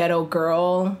 quote-unquote ghetto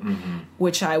girl,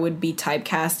 which I would be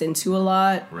typecast into a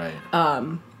lot.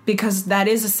 Right. Because that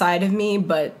is a side of me,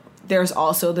 but there's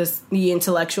also the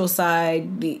intellectual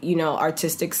side, the, you know,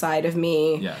 artistic side of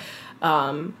me. Yeah.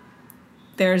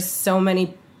 There's so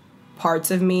many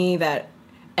parts of me that,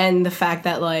 and the fact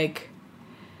that like,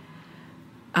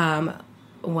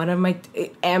 one of my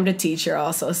AMDA teachers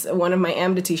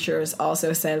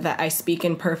also said that I speak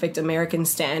in perfect American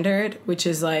Standard, which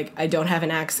is like I don't have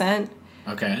an accent.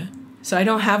 Okay. So I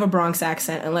don't have a Bronx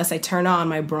accent unless I turn on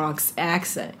my Bronx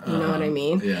accent. You know what I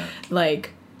mean? Yeah.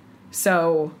 Like,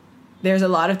 so there's a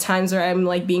lot of times where I'm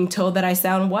like being told that I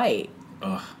sound white.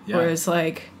 Ugh, yeah. Where it's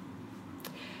like,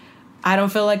 I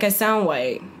don't feel like I sound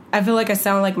white. I feel like I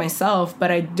sound like myself, but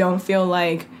I don't feel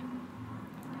like,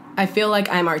 I feel like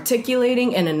I'm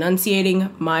articulating and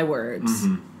enunciating my words.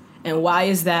 Mm-hmm. And why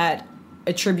is that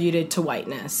attributed to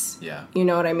whiteness? Yeah. You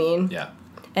know what I mean? Yeah.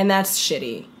 And that's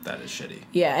shitty. That is shitty.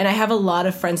 Yeah, and I have a lot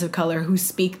of friends of color who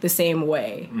speak the same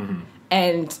way. Mm-hmm.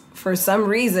 And for some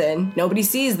reason, nobody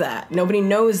sees that. Nobody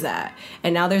knows that.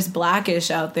 And now there's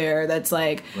Blackish out there that's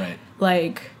like, right.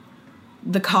 Like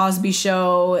the Cosby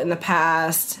Show in the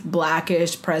past,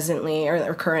 Blackish presently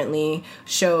or currently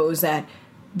shows that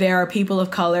there are people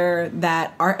of color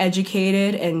that are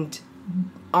educated and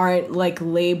aren't like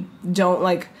don't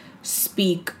like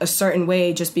speak a certain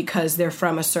way just because they're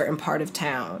from a certain part of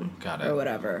town. Got it. Or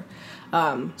whatever.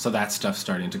 So that stuff's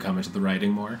starting to come into the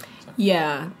writing more?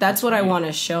 Yeah, that's what I want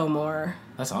to show more.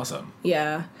 That's awesome.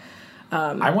 Yeah.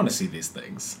 I want to see these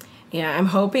things. Yeah,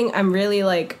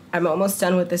 I'm almost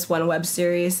done with this one web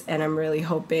series, and I'm really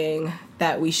hoping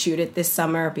that we shoot it this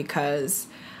summer because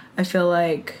I feel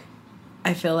like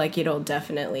I feel like it'll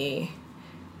definitely,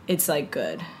 it's like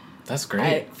good. That's great.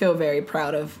 I feel very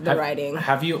proud of the writing.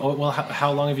 Have you,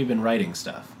 how long have you been writing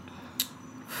stuff?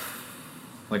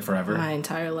 Like forever? My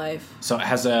entire life. So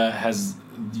has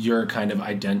your kind of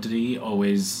identity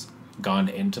always gone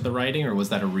into the writing, or was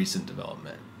that a recent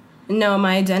development? No,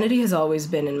 my identity has always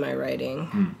been in my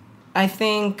writing. I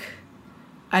think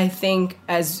I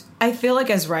feel like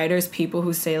as writers, people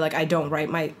who say like I don't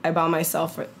write about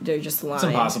myself, they're just lying. It's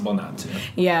impossible not to.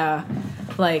 Yeah,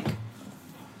 like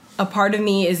a part of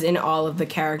me is in all of the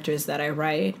characters that I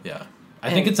write. Yeah,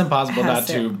 I think it's impossible not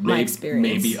to.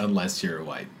 Maybe unless you're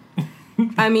white.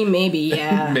 I mean, maybe,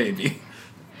 yeah. Maybe.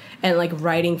 And like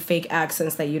writing fake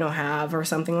accents that you don't have or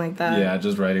something like that. Yeah,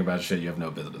 just writing about shit you have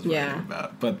no business writing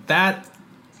about. But that's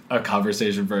a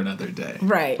conversation for another day.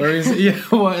 Right.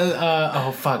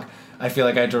 Oh, fuck. I feel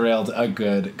like I derailed a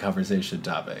good conversation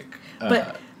topic.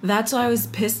 But that's why I was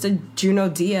pissed at Juno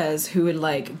Diaz, who would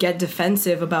like get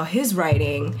defensive about his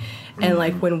writing. And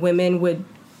like when women would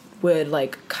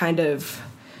like kind of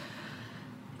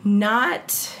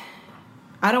not...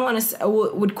 I don't want to say,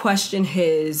 would question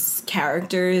his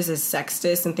characters as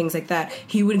sexist and things like that.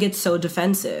 He would get so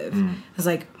defensive. It's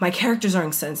like, my characters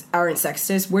aren't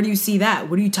sexist. Where do you see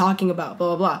that? What are you talking about?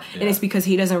 Blah, blah, blah. Yeah. And it's because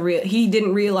he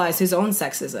didn't realize his own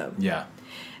sexism. Yeah.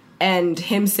 And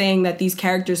him saying that these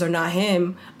characters are not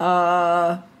him,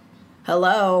 hello?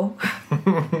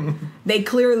 They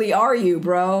clearly are you,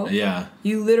 bro. Yeah.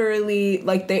 You literally,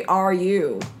 like, they are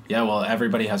you. Yeah, well,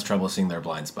 everybody has trouble seeing their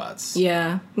blind spots.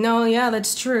 Yeah. No, yeah,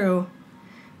 that's true.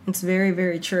 It's very,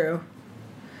 very true.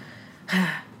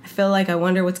 I feel like I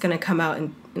wonder what's going to come out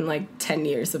in like 10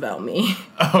 years about me.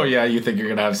 Oh, yeah? You think you're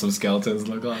going to have some skeletons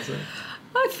in the closet?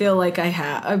 I feel like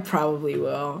I probably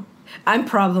will. I'm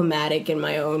problematic in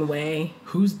my own way.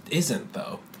 Who isn't,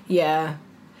 though? Yeah.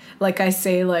 Like I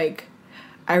say, like,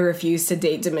 I refuse to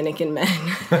date Dominican men.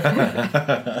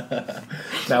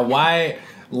 Now, why...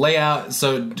 I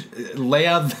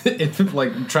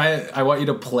want you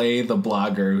to play the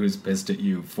blogger who's pissed at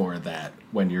you for that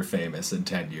when you're famous in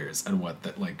 10 years and what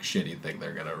the, like, shitty thing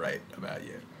they're gonna write about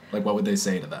you. Like, what would they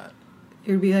say to that?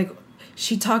 It would be like,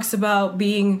 she talks about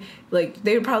being, like,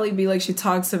 they would probably be like, she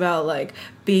talks about, like,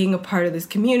 being a part of this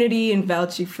community and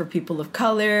vouching for people of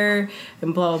color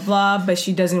and blah, blah, blah, but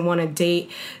she doesn't want to date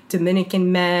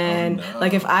Dominican men. Oh, no.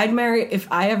 Like, if I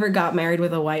ever got married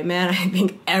with a white man, I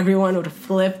think everyone would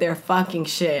flip their fucking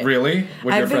shit. Really?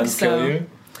 Would your friends kill you?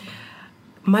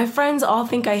 My friends all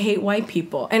think I hate white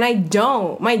people, and I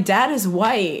don't. My dad is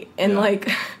white, and,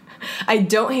 like... I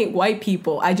don't hate white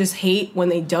people. I just hate when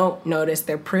they don't notice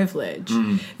their privilege.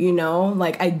 You know?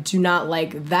 Like, I do not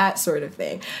like that sort of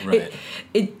thing. Right.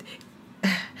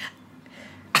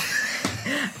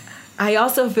 I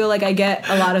also feel like I get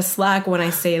a lot of slack when I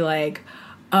say, like,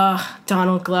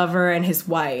 Donald Glover and his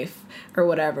wife or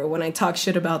whatever, when I talk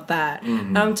shit about that.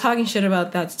 And I'm talking shit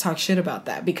about that to talk shit about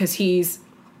that because he's,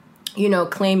 you know,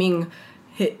 claiming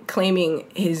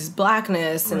his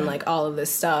blackness and like all of this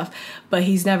stuff, but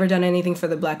he's never done anything for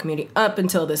the black community up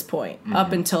until this point.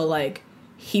 Up until like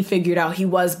he figured out he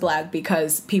was black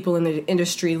because people in the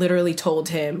industry literally told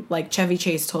him, like Chevy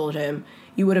Chase told him,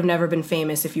 you would have never been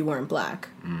famous if you weren't black.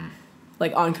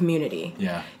 Like on Community.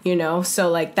 Yeah. You know? So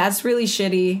like that's really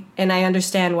shitty, and I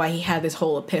understand why he had this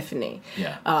whole epiphany.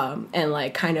 Yeah. And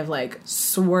like kind of like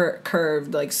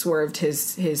swerved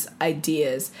his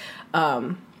ideas.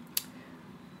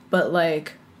 But,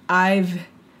 like, I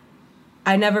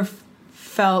never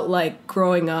felt like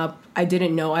growing up, I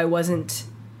didn't know I wasn't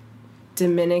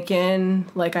Dominican.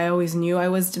 Like, I always knew I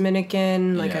was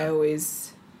Dominican. Like, I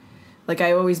always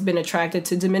been attracted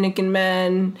to Dominican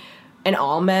men and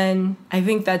all men. I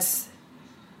think that's,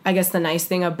 I guess, the nice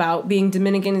thing about being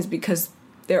Dominican is because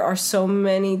there are so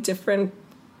many different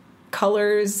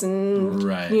colors and,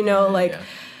 you know,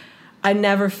 I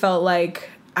never felt like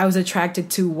I was attracted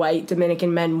to white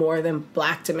Dominican men more than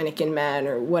black Dominican men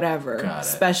or whatever.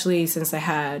 Especially since I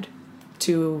had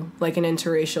two, like, an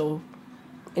interracial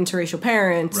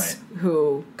parents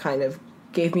who kind of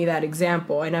gave me that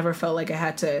example. I never felt like I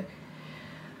had to...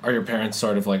 Are your parents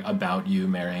sort of, like, about you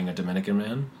marrying a Dominican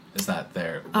man? Is that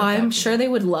their... I'm sure they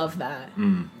would love that.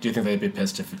 Do you think they'd be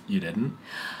pissed if you didn't?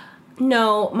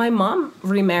 No, my mom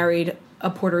remarried a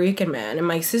Puerto Rican man, and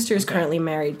my sister is currently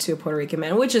married to a Puerto Rican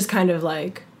man, which is kind of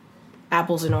like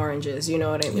apples and oranges, you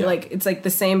know what I mean? Yeah. Like, it's like the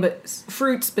same, but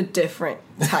fruits, but different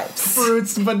types.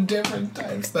 Fruits, but different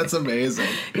types. That's amazing.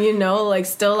 You know, like,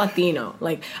 still Latino.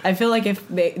 Like, I feel like if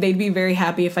they'd be very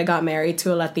happy if I got married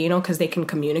to a Latino because they can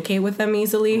communicate with them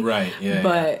easily. Right, yeah.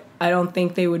 But I don't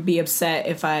think they would be upset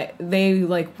if they,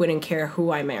 like, wouldn't care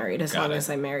who I married as long as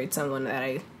I married someone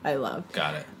that I love.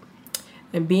 Got it.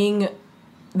 And being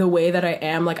the way that I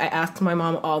am, like, I asked my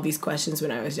mom all these questions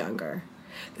when I was younger.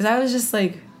 Because I was just,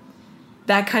 like,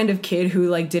 that kind of kid who,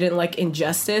 like, didn't like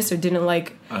injustice or didn't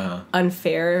like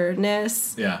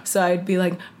unfairness. Yeah. So I'd be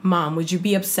like, Mom, would you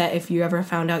be upset if you ever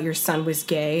found out your son was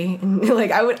gay? And, like,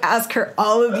 I would ask her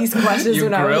all of these questions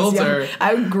when I was young. Her.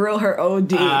 I would grill her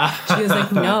OD. She was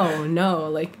like, no.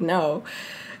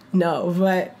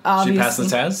 But obviously... She passed the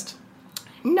test?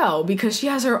 No, because she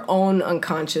has her own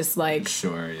unconscious, like...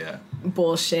 Sure, yeah.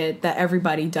 bullshit that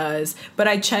everybody does, but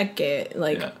I check it.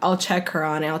 Like, I'll check her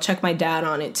on it. I'll check my dad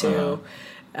on it too,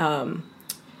 because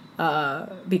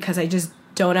I just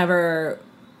don't ever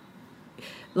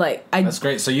like. That's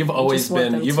great. So you've always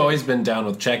been down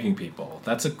with checking people.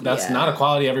 That's not a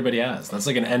quality everybody has. That's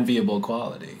like an enviable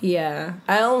quality. Yeah,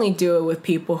 I only do it with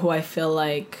people who I feel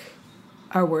like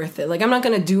are worth it. Like, I'm not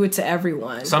gonna do it to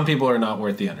everyone. Some people are not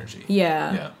worth the energy.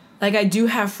 Yeah. Like, I do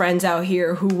have friends out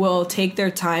here who will take their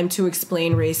time to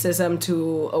explain racism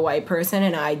to a white person,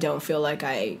 and I don't feel like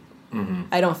I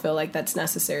don't feel like that's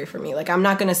necessary for me. Like, I'm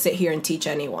not going to sit here and teach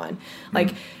anyone.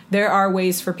 Like, there are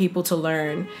ways for people to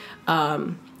learn.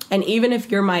 And even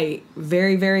if you're my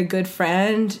very, very good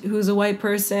friend who's a white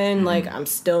person, like, I'm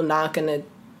still not going to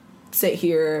sit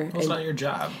here. Well, it's not your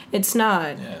job. It's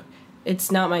not. Yeah.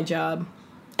 It's not my job.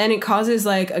 And it causes,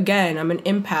 like, again, I'm an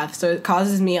empath, so it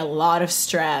causes me a lot of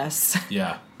stress.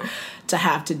 Yeah. To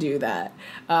have to do that.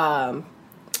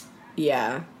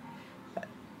 Yeah.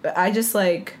 I just,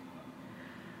 like,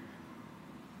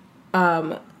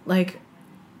 in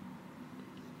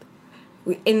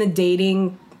the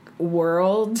dating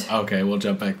world. Okay, we'll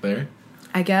jump back there.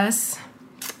 I guess.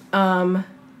 I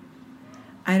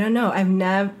don't know.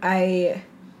 I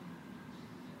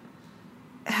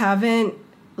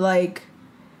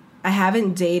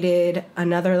haven't dated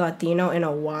another Latino in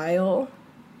a while,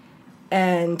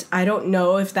 and I don't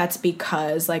know if that's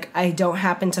because, like, I don't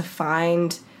happen to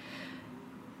find,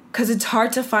 because it's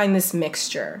hard to find this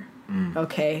mixture,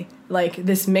 okay? Like,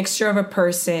 this mixture of a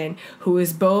person who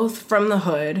is both from the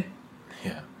hood,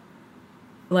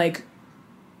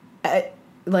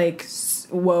 like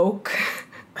woke,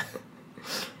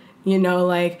 you know,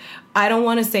 like, I don't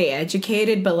want to say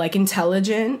educated, but, like,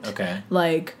 intelligent. Okay.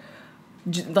 Like,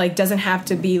 doesn't have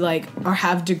to be, like, or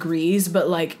have degrees, but,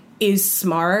 like, is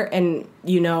smart and,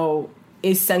 you know,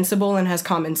 is sensible and has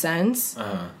common sense.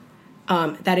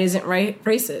 That isn't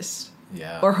racist.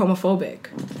 Yeah. Or homophobic.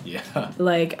 Yeah.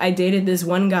 Like, I dated this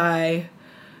one guy,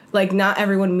 like, not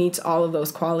everyone meets all of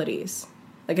those qualities.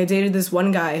 Like, I dated this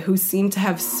one guy who seemed to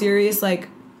have serious, like,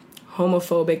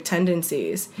 homophobic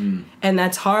tendencies. And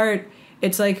that's hard.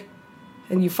 It's, like,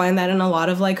 and you find that in a lot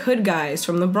of, like, hood guys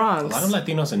from the Bronx. A lot of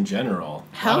Latinos in general.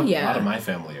 Hell yeah. A lot of my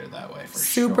family are that way, for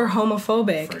Super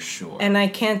homophobic. For sure. And I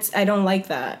don't like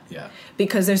that. Yeah.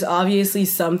 Because there's obviously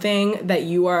something that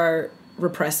you are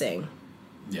repressing.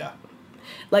 Yeah.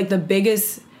 Like, the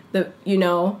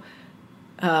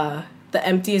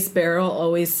emptiest barrel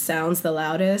always sounds the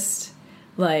loudest.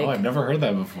 Like, I've never heard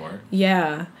that before.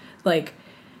 Yeah. Like,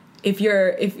 if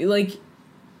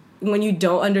when you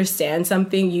don't understand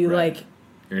something, you, like,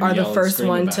 are the first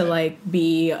one to, like,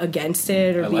 be against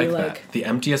it or be like that. The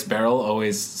emptiest barrel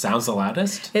always sounds the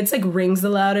loudest? It's, like, rings the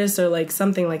loudest or, like,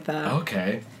 something like that.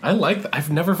 Okay. I like that. I've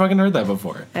never fucking heard that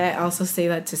before. I also say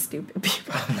that to stupid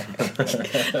people.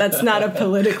 That's not a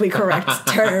politically correct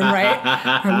term,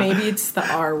 right? Or maybe it's the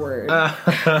R word.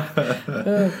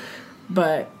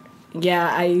 But, yeah,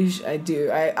 I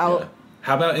do. I'll...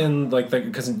 How about in, like,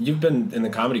 because you've been in the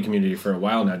comedy community for a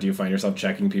while now, do you find yourself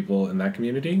checking people in that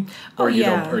community? Or you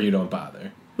don't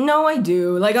bother? No, I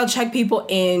do. Like, I'll check people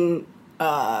in,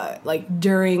 like,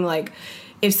 during, like,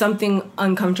 if something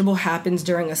uncomfortable happens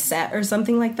during a set or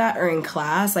something like that, or in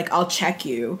class, like, I'll check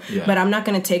you. Yeah. But I'm not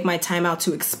going to take my time out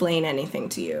to explain anything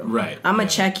to you. Right. I'm going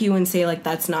to check you and say, like,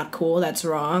 that's not cool, that's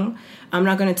wrong. I'm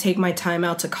not going to take my time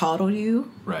out to coddle you.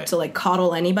 Right. To, like,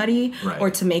 coddle anybody. Right. Or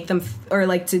to make them, or,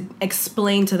 like, to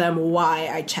explain to them why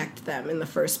I checked them in the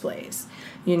first place.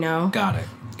 You know? Got it.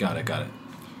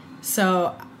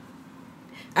 So,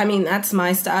 I mean, that's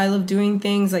my style of doing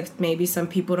things. Like, maybe some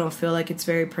people don't feel like it's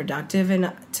very productive,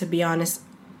 and to be honest,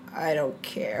 I don't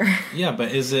care. Yeah,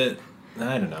 but is it...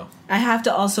 I don't know. I have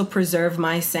to also preserve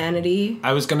my sanity.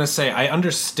 I was going to say, I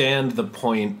understand the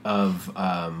point of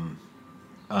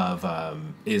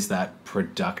is that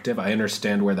productive? I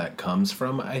understand where that comes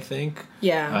from, I think.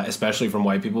 Yeah. Especially from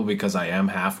white people, because I am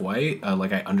half white.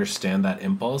 Like, I understand that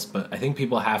impulse, but I think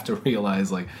people have to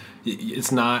realize, like,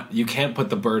 it's not, you can't put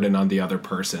the burden on the other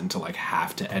person to, like,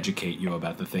 have to educate you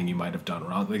about the thing you might have done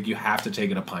wrong. Like, you have to take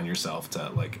it upon yourself to,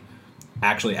 like,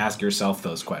 actually ask yourself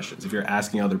those questions. If you're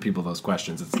asking other people those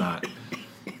questions, it's not,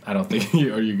 I don't think,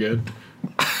 are you good?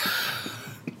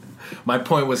 My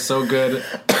point was so good,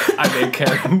 I made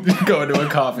Karen go into a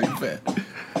coughing fit.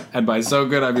 And by so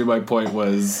good, I mean my point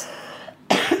was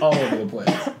all over the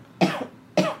place.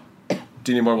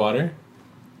 Do you need more water?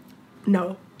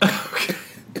 No. Okay.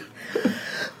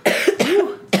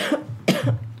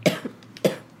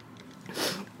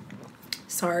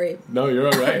 Sorry. No, you're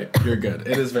all right. You're good.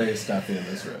 It is very stuffy in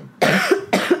this room.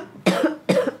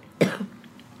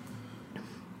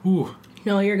 Ooh.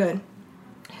 No, you're good.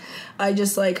 I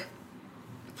just, like,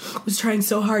 was trying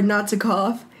so hard not to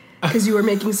cough because you were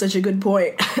making such a good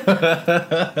point.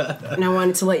 And I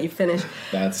wanted to let you finish.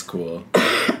 That's cool.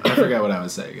 I forgot what I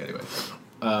was saying anyway.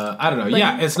 I don't know.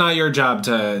 Yeah, it's not your job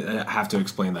to have to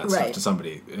explain that stuff to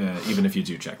somebody, even if you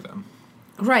do check them.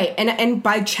 Right. And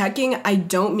by checking, I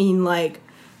don't mean, like,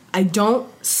 I don't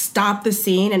stop the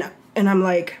scene and I'm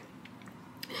like...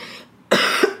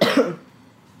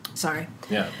 Sorry.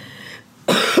 Yeah.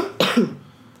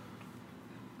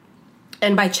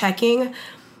 And by checking,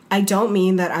 I don't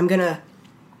mean that I'm going to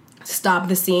stop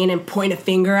the scene and point a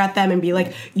finger at them and be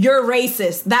like, you're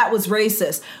racist. That was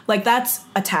racist. Like, that's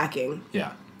attacking.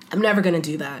 Yeah. I'm never going to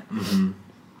do that. Mm-hmm.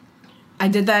 I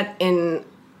did that in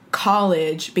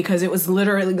college because it was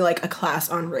literally like a class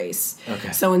on race.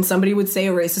 Okay. So when somebody would say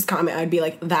a racist comment, I'd be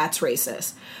like, that's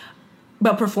racist.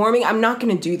 But performing, I'm not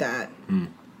going to do that. Mm.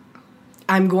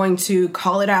 I'm going to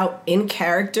call it out in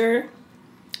character,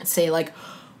 say like,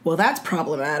 well, that's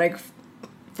problematic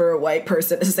for a white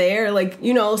person to say, or like,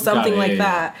 you know, something like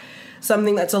that.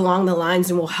 Something that's along the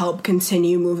lines and will help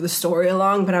continue move the story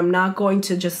along. But I'm not going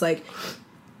to just like,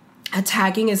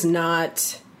 attacking is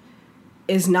not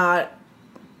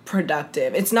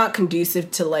productive. It's not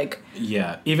conducive to like...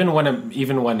 Yeah, even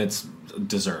when it's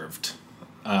deserved.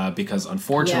 Because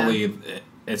unfortunately,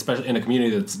 especially in a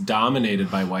community that's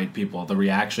dominated by white people, the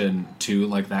reaction to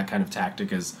like that kind of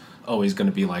tactic is always going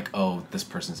to be like, oh, this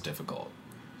person's difficult,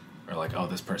 or like, oh,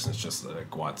 this person's just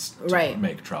like wants to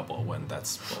make trouble, when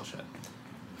that's bullshit.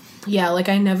 Yeah, like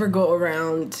I never go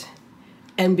around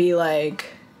and be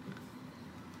like,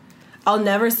 I'll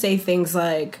never say things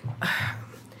like,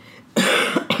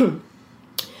 how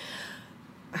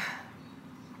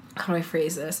do I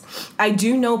phrase this? I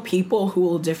do know people who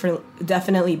will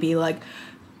definitely be like,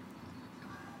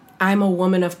 I'm a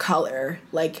woman of color,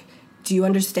 like, do you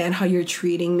understand how you're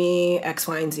treating me, X,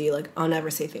 Y, and Z? Like, I'll never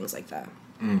say things like that.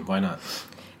 Why not?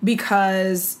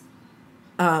 Because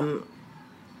I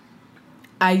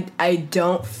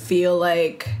don't feel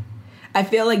like... I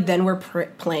feel like then we're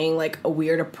playing, like, a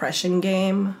weird oppression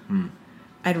game.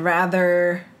 I'd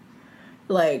rather,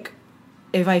 like,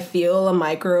 if I feel a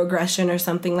microaggression or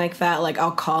something like that, like,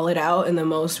 I'll call it out in the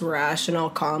most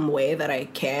rational, calm way that I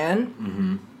can.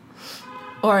 Mm-hmm.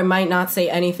 Or I might not say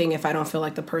anything if I don't feel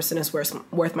like the person is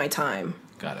worth my time.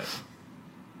 Got it.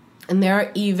 And there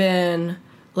are even,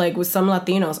 like, with some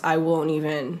Latinos, I won't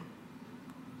even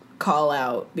call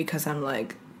out because I'm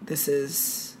like, this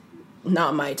is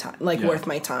not my time, like, worth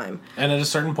my time. And at a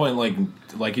certain point,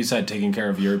 like you said, taking care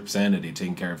of your sanity,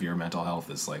 taking care of your mental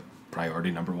health is, like, priority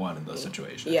number one in those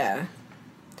situations. Yeah.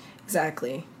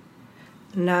 Exactly.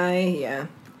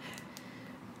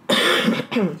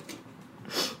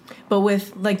 But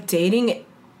with, like, dating,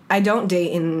 I don't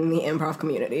date in the improv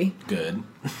community. Good.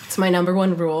 It's my number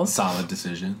one rule. Solid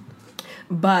decision.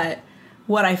 But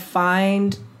what I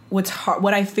find,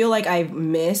 what I feel like I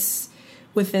miss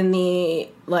within the,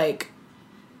 like,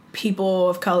 people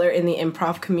of color in the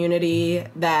improv community,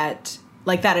 that,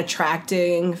 like, that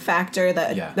attracting factor,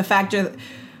 that the factor,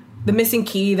 the missing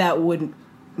key that would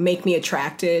make me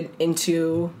attracted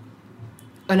into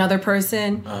another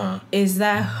person is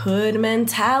that hood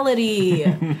mentality.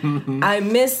 I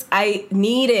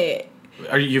need it.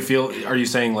 Are you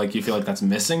saying like you feel like that's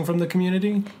missing from the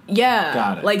community? Yeah.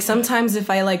 Got it. Like sometimes if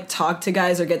I like talk to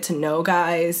guys or get to know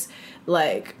guys,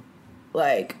 like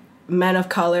men of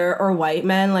color or white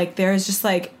men, like there's just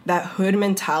like that hood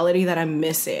mentality that I'm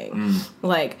missing.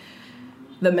 Like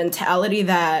the mentality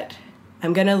that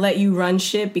I'm gonna let you run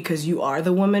shit because you are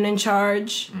the woman in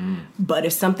charge. But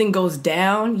if something goes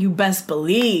down, you best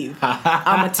believe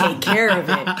I'm gonna take care of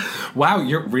it. Wow,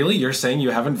 you're saying you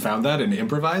haven't found that in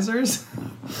improvisers?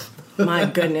 My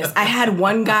goodness. I had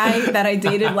one guy that I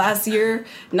dated last year,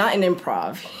 not in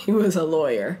improv. He was a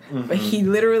lawyer. Mm-hmm. But he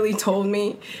literally told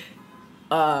me,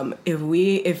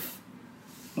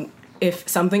 if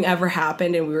something ever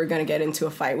happened and we were going to get into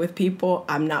a fight with people,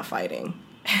 I'm not fighting.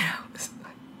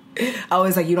 I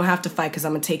was like, you don't have to fight because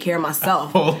I'm going to take care of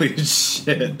myself. Holy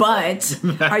shit. But,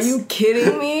 are you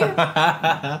kidding me?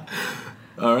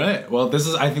 All right. Well,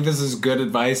 I think this is good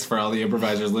advice for all the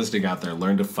improvisers listening out there.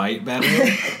 Learn to fight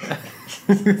better.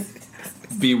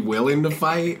 Be willing to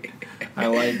fight. I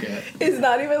like it. It's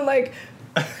not even like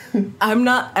I'm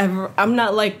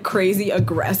not like crazy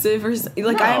aggressive or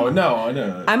like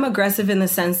No. I'm aggressive in the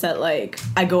sense that like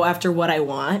I go after what I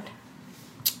want.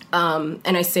 And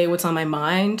I say what's on my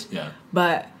mind. Yeah.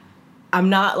 But I'm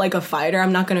not like a fighter.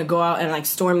 I'm not going to go out and like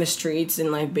storm the streets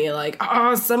and like be like,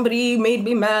 oh, somebody made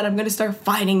me mad. I'm going to start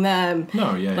fighting them.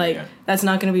 No, yeah, like, yeah. That's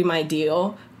not going to be my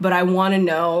deal. But I want to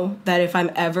know that if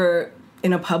I'm ever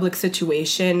in a public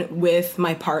situation with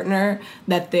my partner,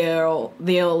 that they'll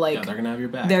like... Yeah, they're going to have your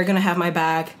back. They're going to have my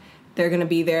back. They're going to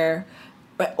be there.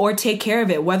 Or take care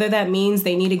of it. Whether that means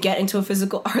they need to get into a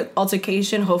physical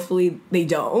altercation, hopefully they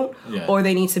don't. Yeah. Or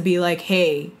they need to be like,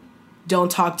 hey...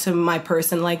 don't talk to my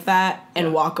person like that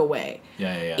and walk away.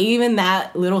 Yeah. Even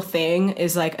that little thing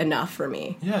is like enough for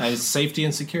me. Yeah, it's safety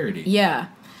and security. Yeah.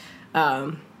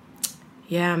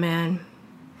 Yeah, man.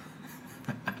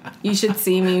 You should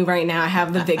see me right now. I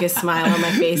have the biggest smile on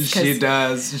my face. She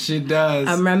does.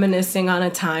 I'm reminiscing on a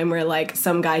time where like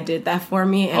some guy did that for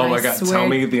me. And oh my God, tell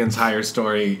me the entire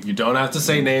story. You don't have to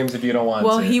say names if you don't want to.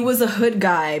 Well, he was a hood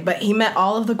guy, but he met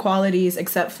all of the qualities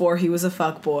except for he was a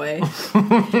fuckboy.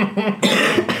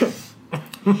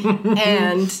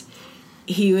 And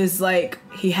he was like,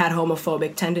 he had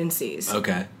homophobic tendencies.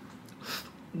 Okay.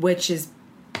 Which is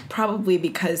probably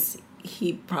because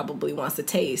he probably wants a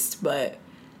taste, but...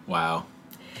 Wow.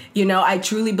 You know, I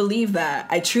truly believe that.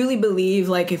 I truly believe,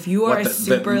 like, if you are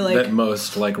that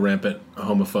most, like, rampant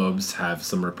homophobes have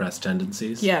some repressed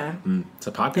tendencies? Yeah. It's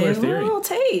a popular theory. Get a little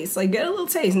taste. Like, get a little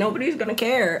taste. Nobody's gonna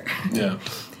care. Yeah.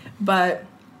 But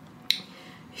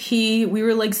we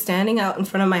were, like, standing out in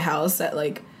front of my house at,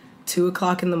 like, 2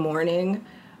 o'clock in the morning,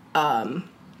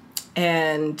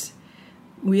 and...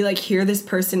 we, like, hear this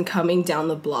person coming down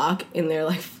the block in their,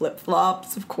 like,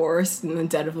 flip-flops, of course. In the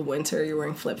dead of the winter, you're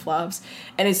wearing flip-flops.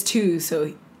 And it's 2, so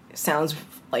it sounds,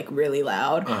 like, really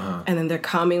loud. Uh-huh. And then they're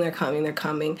coming.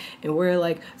 And we're,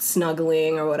 like,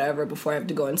 snuggling or whatever before I have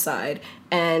to go inside.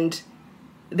 And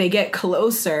they get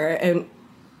closer, and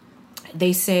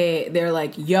they're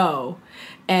like, yo.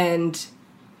 And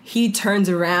he turns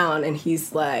around, and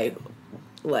he's, like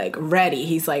ready.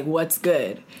 He's like, what's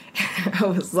good? I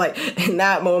was like, in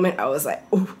that moment, I was like,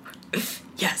 ooh,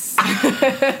 yes.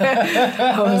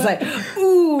 I was like,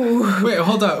 ooh. Wait,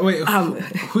 hold on. Wait,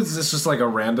 who's this? Just like a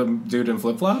random dude in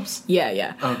flip-flops?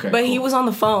 Yeah. Okay, but cool. He was on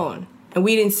the phone, and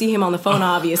we didn't see him on the phone,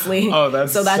 obviously. Oh,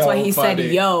 that's so that's why he funny.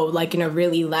 said, yo, like in a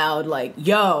really loud, like,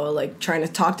 yo, like trying to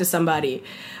talk to somebody.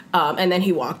 And then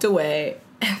he walked away,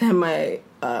 and then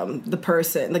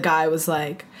the guy was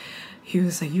like,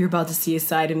 you're about to see a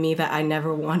side of me that I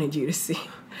never wanted you to see.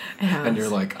 And you're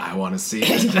like, I want to see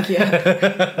it.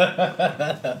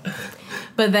 Yeah.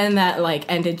 But then that, like,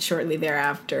 ended shortly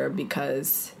thereafter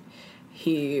because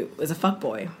he was a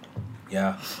fuckboy.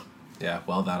 Yeah. Yeah,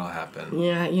 well, that'll happen.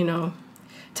 Yeah, you know.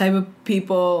 Type of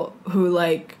people who,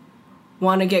 like,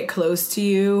 want to get close to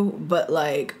you, but,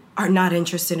 like, are not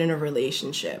interested in a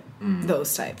relationship.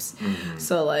 Those types. Mm-hmm.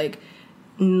 So, like...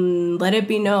 let it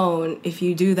be known if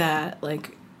you do that,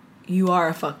 like, you are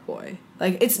a fuckboy.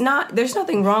 Like, there's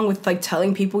nothing wrong with, like,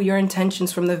 telling people your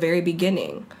intentions from the very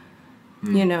beginning.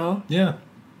 You know? Yeah.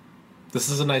 This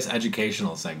is a nice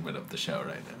educational segment of the show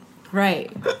right now. Right.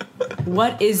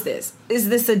 What is this? Is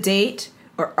this a date,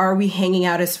 or are we hanging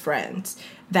out as friends?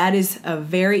 That is a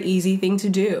very easy thing to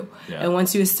do. Yeah. And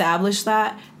once you establish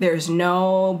that, there's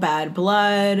no bad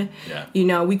blood. Yeah. You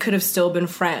know, we could have still been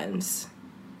friends.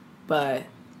 But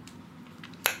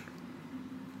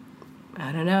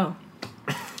I don't know.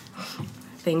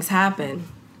 Things happen.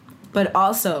 But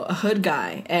also a hood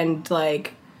guy and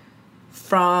like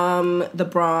from the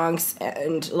Bronx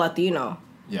and Latino.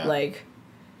 Yeah. Like,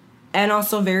 and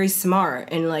also very smart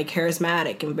and like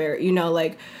charismatic and very, you know,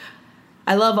 like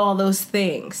I love all those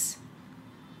things.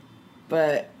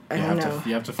 But I don't know.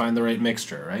 You have to find the right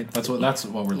mixture, right? That's what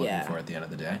we're looking for at the end of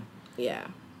the day. Yeah.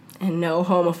 And no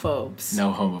homophobes.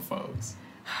 No homophobes.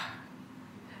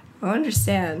 I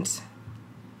understand.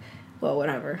 Well,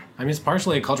 whatever. I mean, it's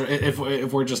partially a cultural... If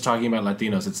we're just talking about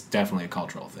Latinos, it's definitely a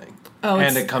cultural thing. Oh,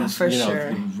 and it comes, for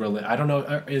sure. Really, I don't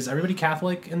know, is everybody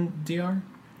Catholic in DR?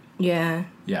 Yeah.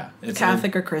 Yeah. It's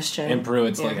Catholic or Christian. In Peru,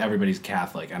 it's like everybody's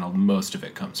Catholic, and most of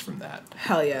it comes from that.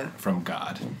 Hell yeah. From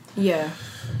God. Yeah.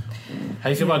 How do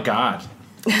you feel about God?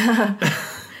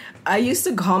 I used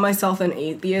to call myself an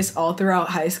atheist all throughout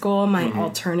high school, my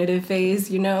alternative phase,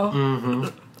 you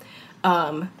know?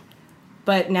 Mm-hmm.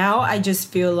 But now I just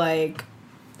feel like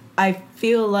I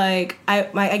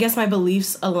guess my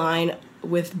beliefs align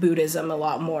with Buddhism a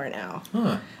lot more now.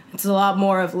 Huh. It's a lot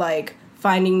more of like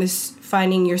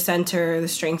finding your center, the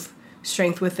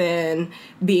strength within,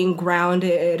 being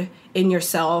grounded in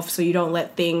yourself so you don't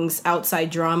let things, outside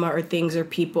drama or things or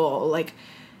people like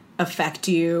affect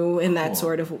you in that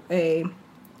sort of way.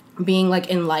 Being like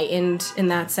enlightened in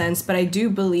that sense. But I do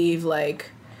believe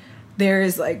like there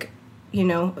is like, you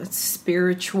know, a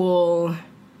spiritual,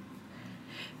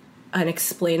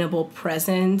 unexplainable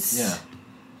presence. Yeah.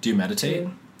 Do you meditate?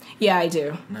 Yeah, I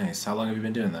do. Nice. How long have you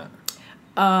been doing that?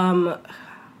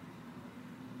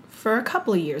 For a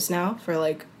couple of years now, for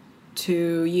like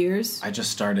 2 years. I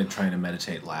just started trying to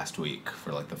meditate last week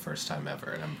for like the first time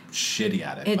ever, and I'm shitty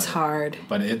at it. It's hard.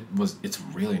 But it's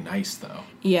really nice though.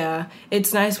 Yeah.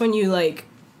 It's nice when you like,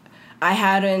 I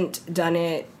hadn't done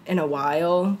it in a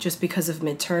while just because of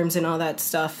midterms and all that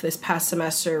stuff. This past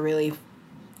semester really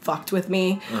fucked with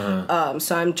me.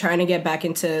 So I'm trying to get back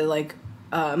into like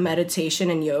meditation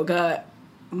and yoga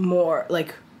more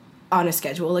like on a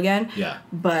schedule again. Yeah.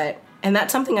 And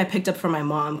that's something I picked up from my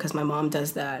mom because my mom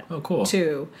does that. Oh, cool.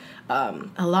 Too.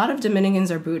 A lot of Dominicans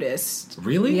are Buddhist.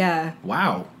 Really? Yeah.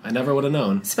 Wow. I never would have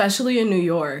known. Especially in New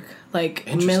York. Like,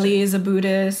 Millie is a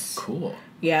Buddhist. Cool.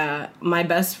 Yeah. My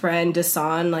best friend,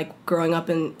 Dasan, like, growing up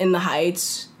in the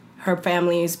Heights, her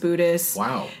family is Buddhist.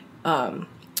 Wow.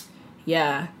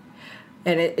 Yeah.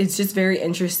 And it's just very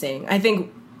interesting. I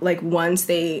think, like, once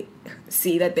they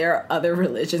see that there are other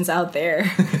religions out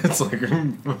there. It's like,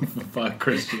 fuck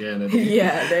Christianity.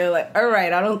 Yeah, they're like, all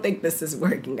right, I don't think this is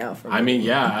working out for me. I mean,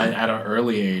 yeah, at an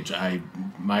early age,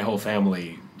 my whole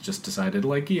family just decided,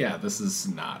 like, yeah, this is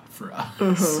not for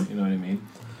us. You know what I mean?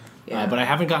 Yeah. But I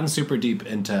haven't gotten super deep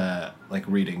into, like,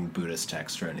 reading Buddhist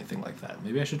text or anything like that.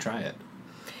 Maybe I should try it.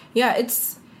 Yeah,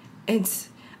 it's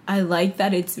I like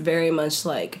that it's very much,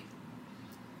 like,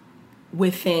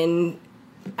 within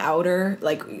outer,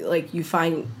 like you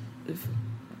find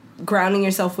grounding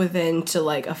yourself within to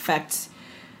like affect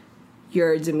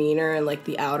your demeanor and like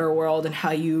the outer world and how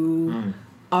you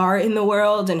are in the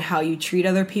world and how you treat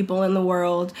other people in the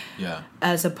world. Yeah.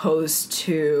 As opposed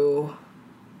to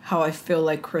how I feel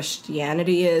like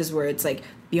Christianity is, where it's like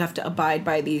you have to abide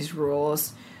by these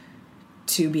rules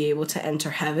to be able to enter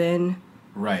heaven.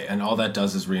 Right, and all that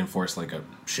does is reinforce like a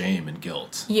shame and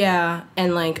guilt. Yeah,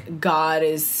 and like God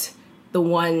is the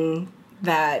one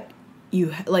that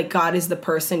you, like, God is the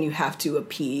person you have to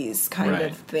appease kind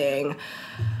of thing,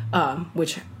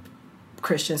 which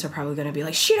Christians are probably going to be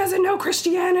like, she doesn't know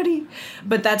Christianity,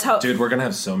 but that's how... Dude, we're going to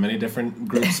have so many different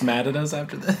groups mad at us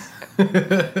after this.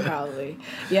 Probably,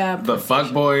 yeah. The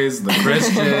fuckboys, the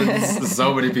Christians,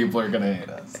 so many people are going to hate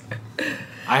us.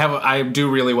 I do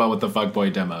really well with the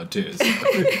fuckboy demo, too. So.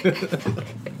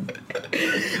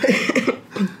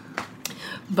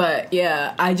 But,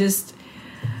 yeah, I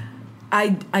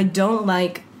don't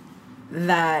like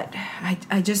that.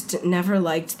 I just never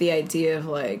liked the idea of,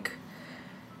 like,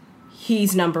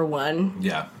 he's number one.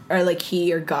 Yeah. Or, like,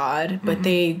 he or God, but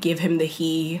they give him the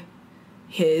he,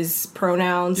 his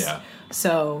pronouns. Yeah.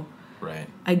 So, right.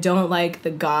 I don't like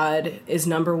the God is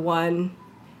number one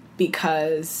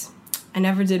because I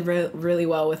never did really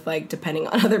well with, like, depending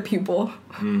on other people.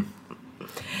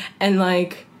 And,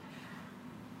 like,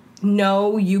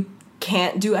 no, you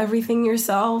can't do everything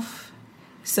yourself.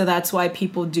 So that's why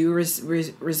people do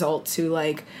result to,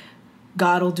 like,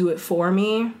 God will do it for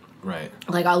me. Right.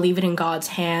 Like, I'll leave it in God's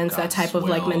hands, that type of,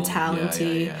 like,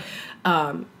 mentality.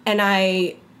 Yeah. And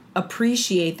I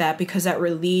appreciate that because that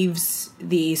relieves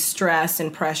the stress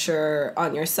and pressure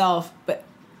on yourself. But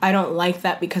I don't like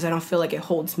that because I don't feel like it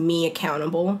holds me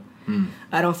accountable.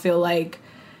 I don't feel like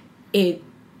it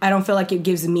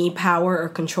gives me power or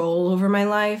control over my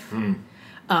life. And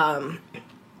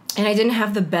I didn't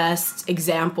have the best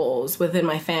examples within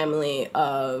my family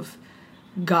of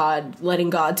letting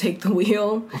God take the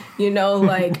wheel. You know,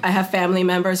 like, I have family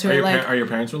members who are like... Are your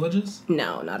parents religious?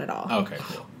 No, not at all. Okay,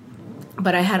 cool.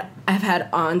 But I've had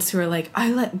aunts who are like,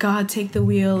 I let God take the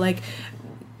wheel, like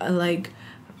God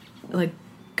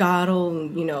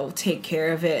will, you know, take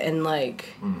care of it, and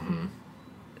like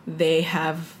they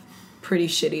have pretty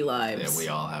shitty lives. Yeah, we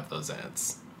all have those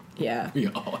aunts. Yeah. We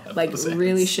all have like those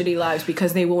really aunts. shitty lives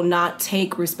because they will not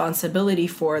take responsibility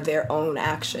for their own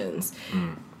actions.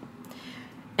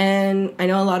 And I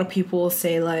know a lot of people will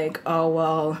say like, oh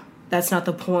well, that's not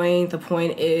the point. The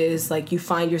point is, like, you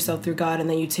find yourself through God, and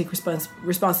then you take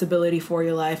responsibility for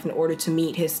your life in order to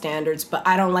meet his standards. But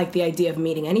I don't like the idea of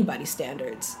meeting anybody's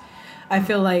standards. I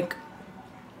feel like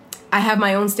I have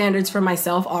my own standards for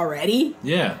myself already.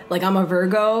 Yeah. Like, I'm a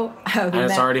Virgo. And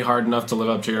it's already hard enough to live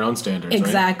up to your own standards,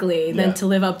 exactly. Right? Then to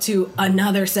live up to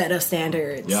another set of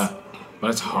standards. Yeah. But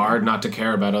it's hard not to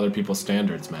care about other people's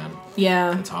standards, man.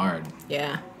 Yeah. It's hard.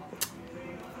 Yeah.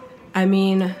 I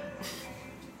mean,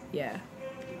 yeah.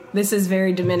 This is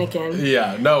very Dominican.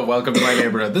 Yeah. No, welcome to my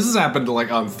neighborhood. This has happened,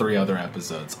 like, on 3 other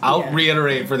episodes. I'll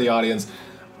reiterate for the audience.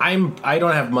 I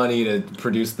don't have money to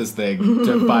produce this thing,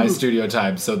 to buy studio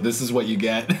time, so this is what you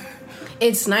get.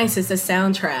 It's nice. It's a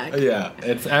soundtrack. Yeah.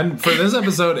 And for this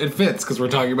episode, it fits, because we're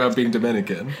talking about being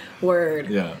Dominican. Word.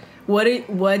 Yeah.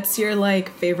 What's your, like,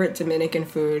 favorite Dominican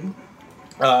food?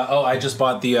 I just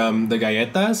bought the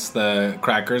galletas, the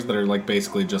crackers that are, like,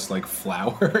 basically just, like,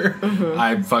 flour. Mm-hmm.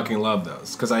 I fucking love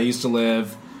those, because I used to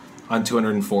live on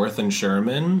 204th in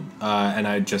Sherman, and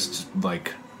I just,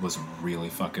 like, was really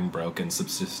fucking broke and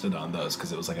subsisted on those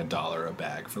because it was like $1 a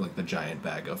bag for like the giant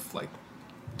bag of like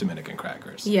Dominican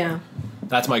crackers. Yeah.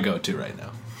 That's my go-to right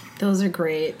now. Those are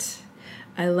great.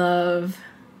 I love...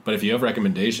 But if you have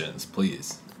recommendations,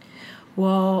 please.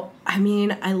 Well, I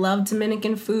mean, I love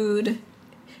Dominican food.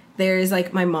 There's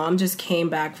like, my mom just came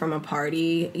back from a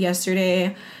party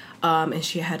yesterday, and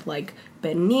she had like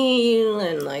pernil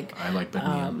and like... I like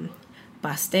pernil.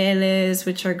 Pasteles,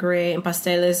 which are great. And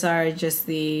pasteles are just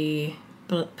the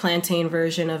plantain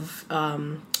version of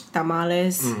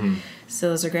tamales. Mm-hmm. So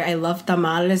those are great. I love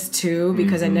tamales too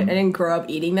because I didn't grow up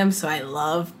eating them, so I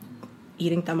love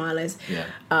eating tamales. Yeah.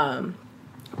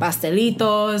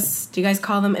 Pastelitos. Do you guys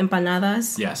call them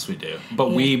empanadas? Yes, we do.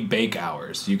 But we bake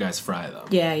ours. You guys fry them.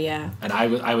 Yeah, yeah. And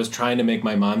I was trying to make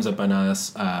my mom's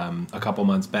empanadas a couple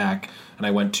months back, and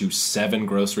I went to 7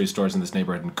 grocery stores in this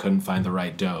neighborhood and couldn't find the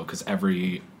right dough because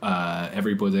every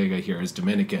bodega here is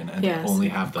Dominican, and they only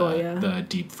have the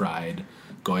deep fried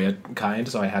Goya kind.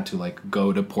 So I had to like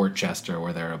go to Port Chester,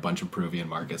 where there are a bunch of Peruvian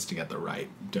markets, to get the right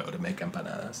dough to make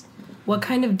empanadas. What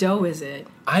kind of dough is it?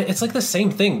 It's like the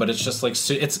same thing, but it's just like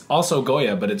it's also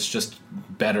Goya, but it's just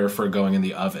better for going in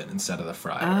the oven instead of the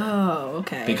fryer. Oh,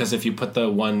 okay. Because if you put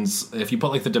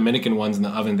like the Dominican ones in the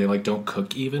oven, they like don't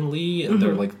cook evenly, and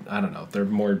they're like, I don't know, they're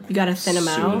more you gotta thin them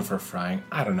out for frying.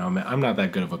 I don't know, man. I'm not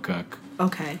that good of a cook.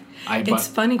 Okay, it's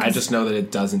funny. I just know that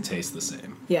it doesn't taste the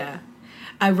same. Yeah,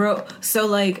 I wrote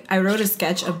a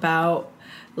sketch about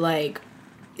like.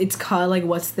 It's called, like,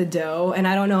 What's the Dough? And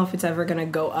I don't know if it's ever going to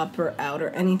go up or out or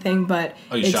anything, but...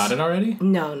 Oh, you shot it already?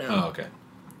 No. Oh, okay.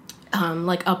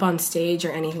 Like, up on stage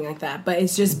or anything like that. But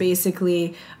it's just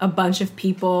basically a bunch of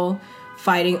people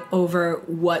fighting over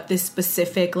what this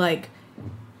specific, like,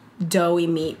 doughy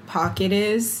meat pocket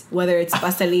is. Whether it's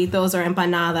pastelitos or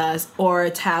empanadas or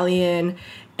Italian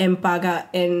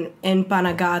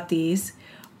empanagatis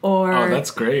or... Oh, that's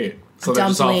great. So they're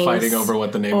just all fighting over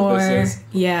what the name of this is?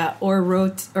 Yeah, or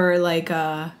like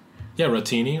yeah,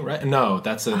 rotini, right? No,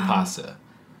 that's a pasta.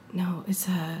 No, it's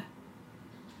I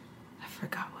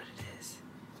forgot what it is.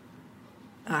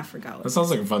 That sounds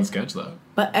like a fun sketch, though.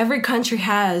 But every country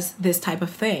has this type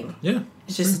of thing. Yeah.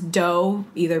 It's just dough,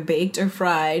 either baked or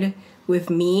fried,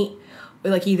 with meat, or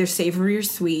like either savory or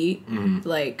sweet. Mm-hmm.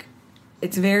 Like,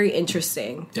 it's very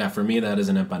interesting. Yeah, for me, that is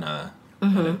an empanada.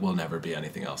 Mm-hmm. And it will never be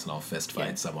anything else, and I'll fist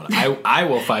fight someone. I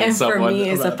will fight and someone. And for me,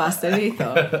 it's a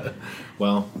pastelito.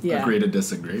 Well, agree to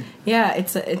disagree. Yeah,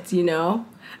 it's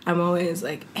I'm always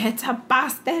like, it's a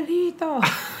pastelito.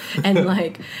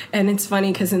 and it's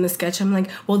funny because in the sketch, I'm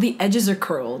like, well, the edges are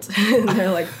curled. And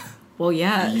they're like, well,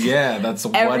 yeah. Yeah, that's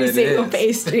what it is. Every single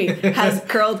pastry has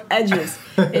curled edges.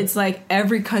 It's like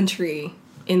every country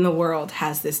in the world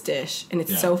has this dish, and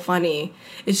it's so funny.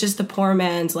 It's just the poor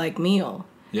man's, like, meal.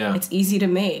 Yeah, it's easy to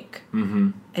make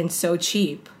and so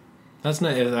cheap. That's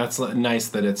nice. That's nice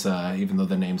that it's even though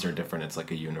the names are different, it's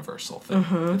like a universal thing.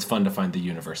 Mm-hmm. It's fun to find the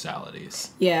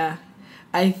universalities. Yeah,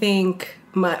 I think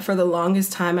for the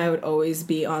longest time I would always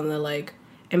be on the like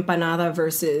empanada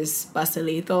versus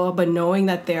pastelito, but knowing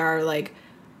that there are like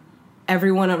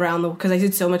everyone around because I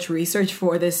did so much research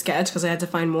for this sketch because I had to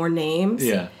find more names.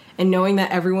 Yeah, and knowing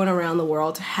that everyone around the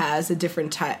world has a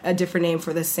different name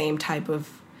for the same type of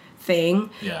thing,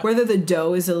 whether the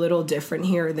dough is a little different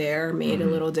here or there, made a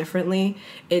little differently,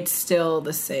 it's still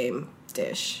the same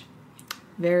dish.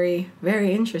 Very,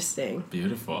 very interesting.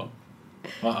 Beautiful.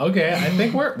 Well, okay, I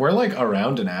think we're like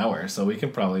around an hour, so we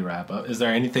can probably wrap up. Is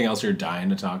there anything else you're dying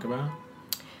to talk about?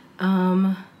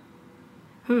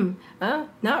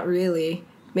 Not really.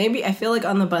 Maybe I feel like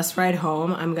on the bus ride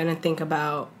home, I'm gonna think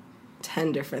about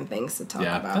 10 different things to talk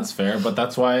about. Yeah, that's fair, but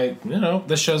that's why,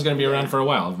 this show's going to be around for a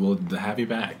while. We'll have you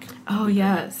back. Oh,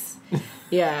 yes.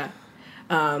 Yeah.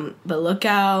 But look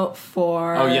out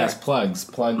for... Oh, yes, plugs.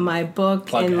 Plug my book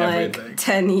plug in, everything. like,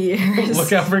 10 years.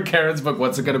 Look out for Karen's book.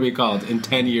 What's it going to be called? In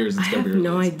 10 years, it's going to be released.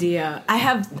 I have no idea.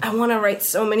 I want to write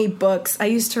so many books. I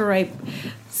used to write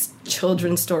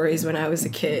children's stories when I was a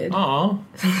kid. Aw.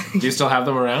 Do you still have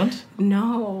them around?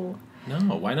 No. No,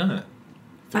 why not?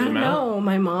 I don't know.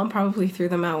 My mom probably threw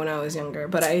them out when I was younger.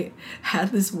 But I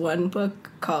had this one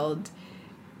book called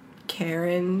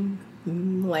Karen,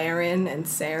 Laren, and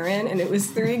Saren, and it was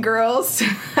 3 girls.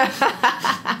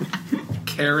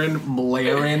 Karen,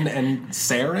 Laren, and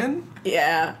Saren?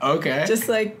 Yeah. Okay. Just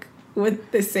like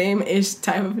with the same-ish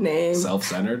type of name.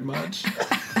 Self-centered much?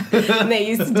 And they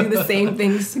used to do the same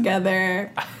things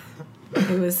together.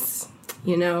 It was,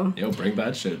 Yo, bring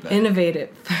that shit back. innovative.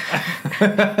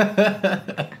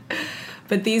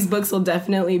 But these books will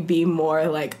definitely be more,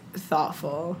 like,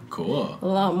 thoughtful. Cool. A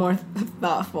lot more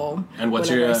thoughtful. And what's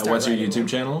your writing YouTube them.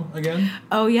 channel again?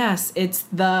 Oh, yes. It's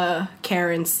the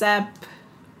Karen Sep,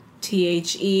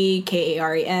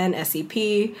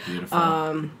 TheKarenSep.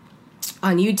 Beautiful.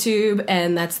 On YouTube,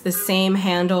 and that's the same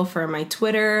handle for my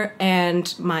Twitter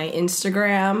and my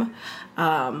Instagram,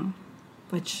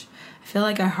 which I feel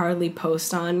like I hardly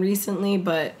post on recently,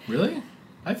 but... Really?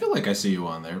 I feel like I see you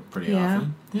on there pretty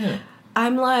often. Yeah.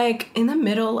 I'm, like, in the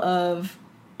middle of,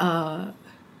 I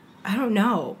don't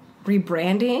know,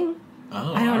 rebranding?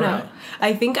 Oh, I don't know. right.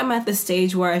 I think I'm at the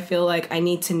stage where I feel like I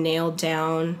need to nail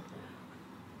down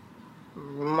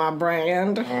my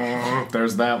brand.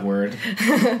 There's that word.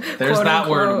 There's Quote, that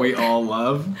word unquote. we all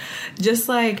love. Just,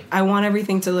 like, I want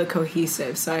everything to look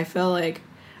cohesive, so I feel like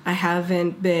I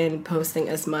haven't been posting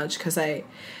as much because I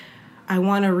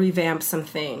want to revamp some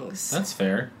things. That's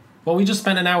fair. Well, we just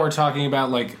spent an hour talking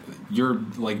about, like, your,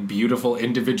 like, beautiful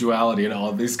individuality and all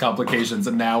of these complications,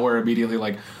 and now we're immediately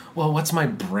like, well, what's my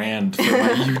brand for my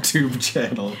YouTube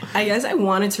channel? I guess I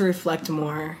wanted to reflect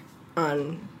more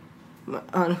on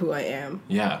who I am.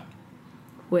 Yeah.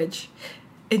 Which,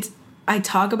 I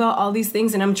talk about all these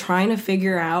things, and I'm trying to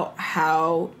figure out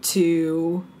how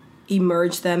to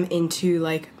emerge them into,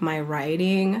 like, my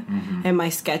writing and my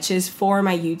sketches for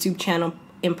my YouTube channel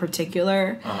in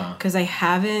particular, because I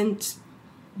haven't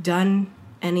done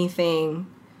anything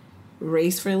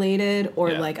race related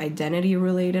or like identity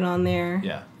related on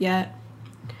there yet,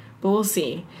 but we'll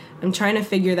see. I'm trying to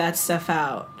figure that stuff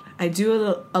out. I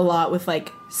do a lot with,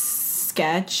 like,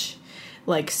 sketch,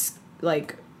 like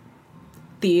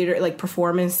theater, like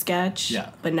performance sketch,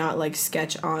 but not like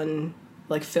sketch on,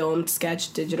 like, filmed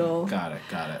sketch, digital. Got it.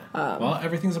 Well,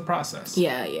 everything's a process.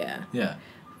 Yeah. Yeah.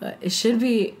 But it should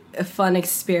be a fun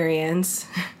experience.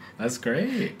 That's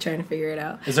great. Trying to figure it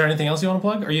out. Is there anything else you want to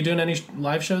plug? Are you doing any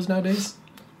live shows nowadays?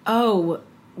 Oh,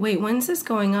 wait, when's this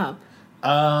going up?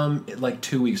 Like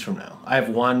 2 weeks from now. I have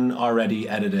one already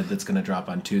edited that's going to drop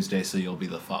on Tuesday, so you'll be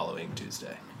the following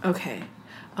Tuesday. Okay.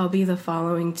 I'll be the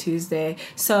following Tuesday.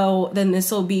 So then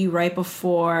this will be right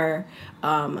before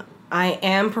I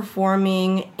am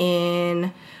performing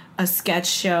in a sketch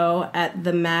show at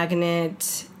the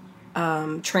Magnet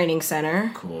Training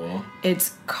Center. Cool.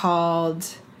 It's called,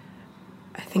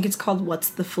 I think it's called What's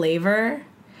the Flavor?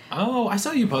 Oh, I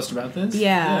saw you post about this.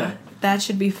 Yeah. That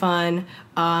should be fun.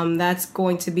 That's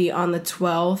going to be on the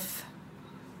 12th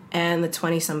and the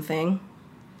 20-something.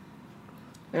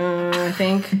 I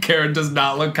think. Karen does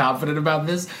not look confident about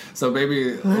this, so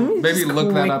maybe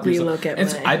look that up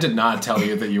yourself. I did not tell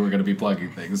you that you were going to be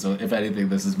plugging things, so if anything,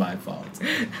 this is my fault.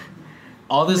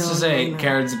 All this to say,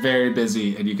 Karen's very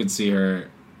busy, and you can see her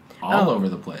all over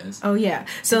the place. Oh, yeah.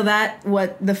 So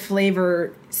what the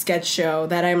Flavor sketch show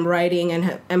that I'm writing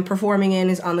and performing in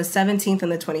is on the 17th and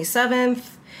the 27th.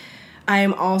 I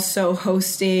am also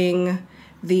hosting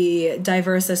the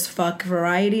Diverse as Fuck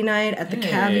Variety Night at the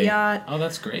Caveat. Oh,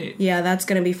 that's great. Yeah, that's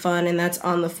going to be fun, and that's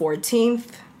on the 14th.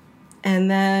 And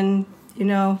then,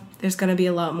 there's going to be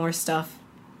a lot more stuff.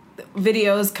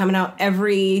 Videos coming out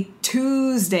every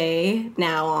Tuesday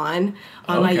now on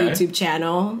my YouTube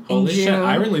channel. Holy in June. shit,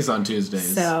 I release on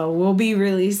Tuesdays. So we'll be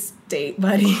release date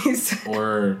buddies.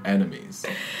 Or enemies.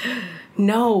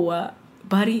 No,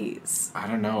 buddies. I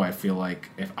don't know, I feel like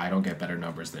if I don't get better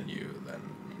numbers than you, then...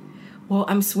 Well,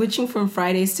 I'm switching from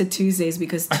Fridays to Tuesdays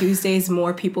because Tuesdays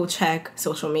more people check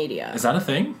social media. Is that a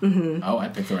thing? Mm-hmm. Oh, I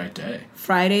picked the right day.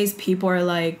 Fridays, people are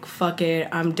like, fuck it,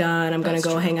 I'm done. I'm going to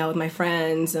go hang out with my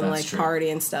friends and party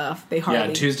and stuff. They hardly...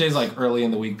 Yeah, Tuesdays, like early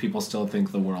in the week, people still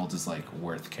think the world is like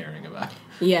worth caring about.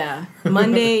 Yeah.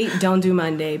 Monday, don't do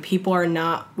Monday. People are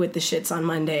not with the shits on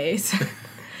Mondays.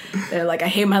 They're like, I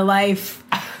hate my life.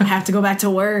 I have to go back to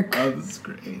work. Oh, this is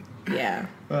great. Yeah.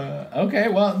 Okay,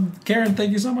 well, Karen,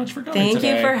 thank you so much for coming Thank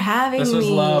today. you for having me. This was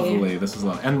lovely.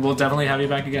 And we'll definitely have you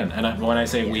back again. And when I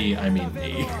say we, I mean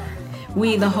me.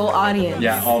 We, the whole audience.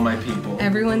 Yeah, all my people.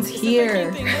 Everyone's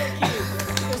here.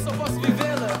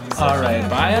 All right,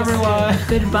 bye, everyone.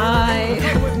 Goodbye.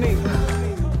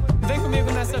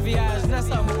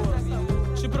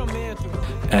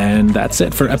 And that's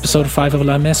it for episode 5 of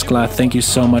La Mezcla. Thank you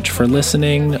so much for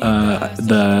listening.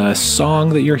 The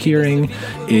song that you're hearing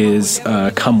is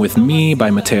Come With Me by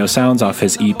Mateo Sounds off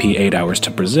his EP 8 Hours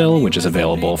to Brazil, which is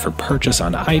available for purchase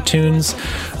on iTunes.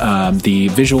 The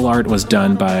visual art was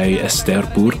done by Esther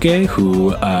Burke,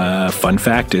 who, fun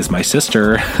fact, is my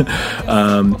sister.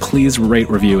 Please rate,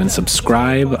 review, and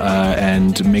subscribe,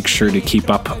 and make sure to keep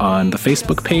up on the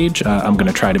Facebook page. I'm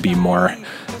going to try to be more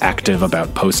active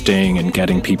about posting and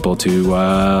getting people to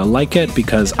like it,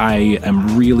 because I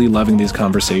am really loving these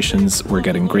conversations. We're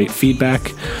getting great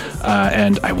feedback,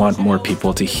 and I want more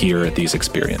people to hear these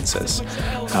experiences.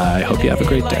 I hope you have a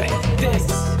great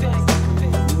day.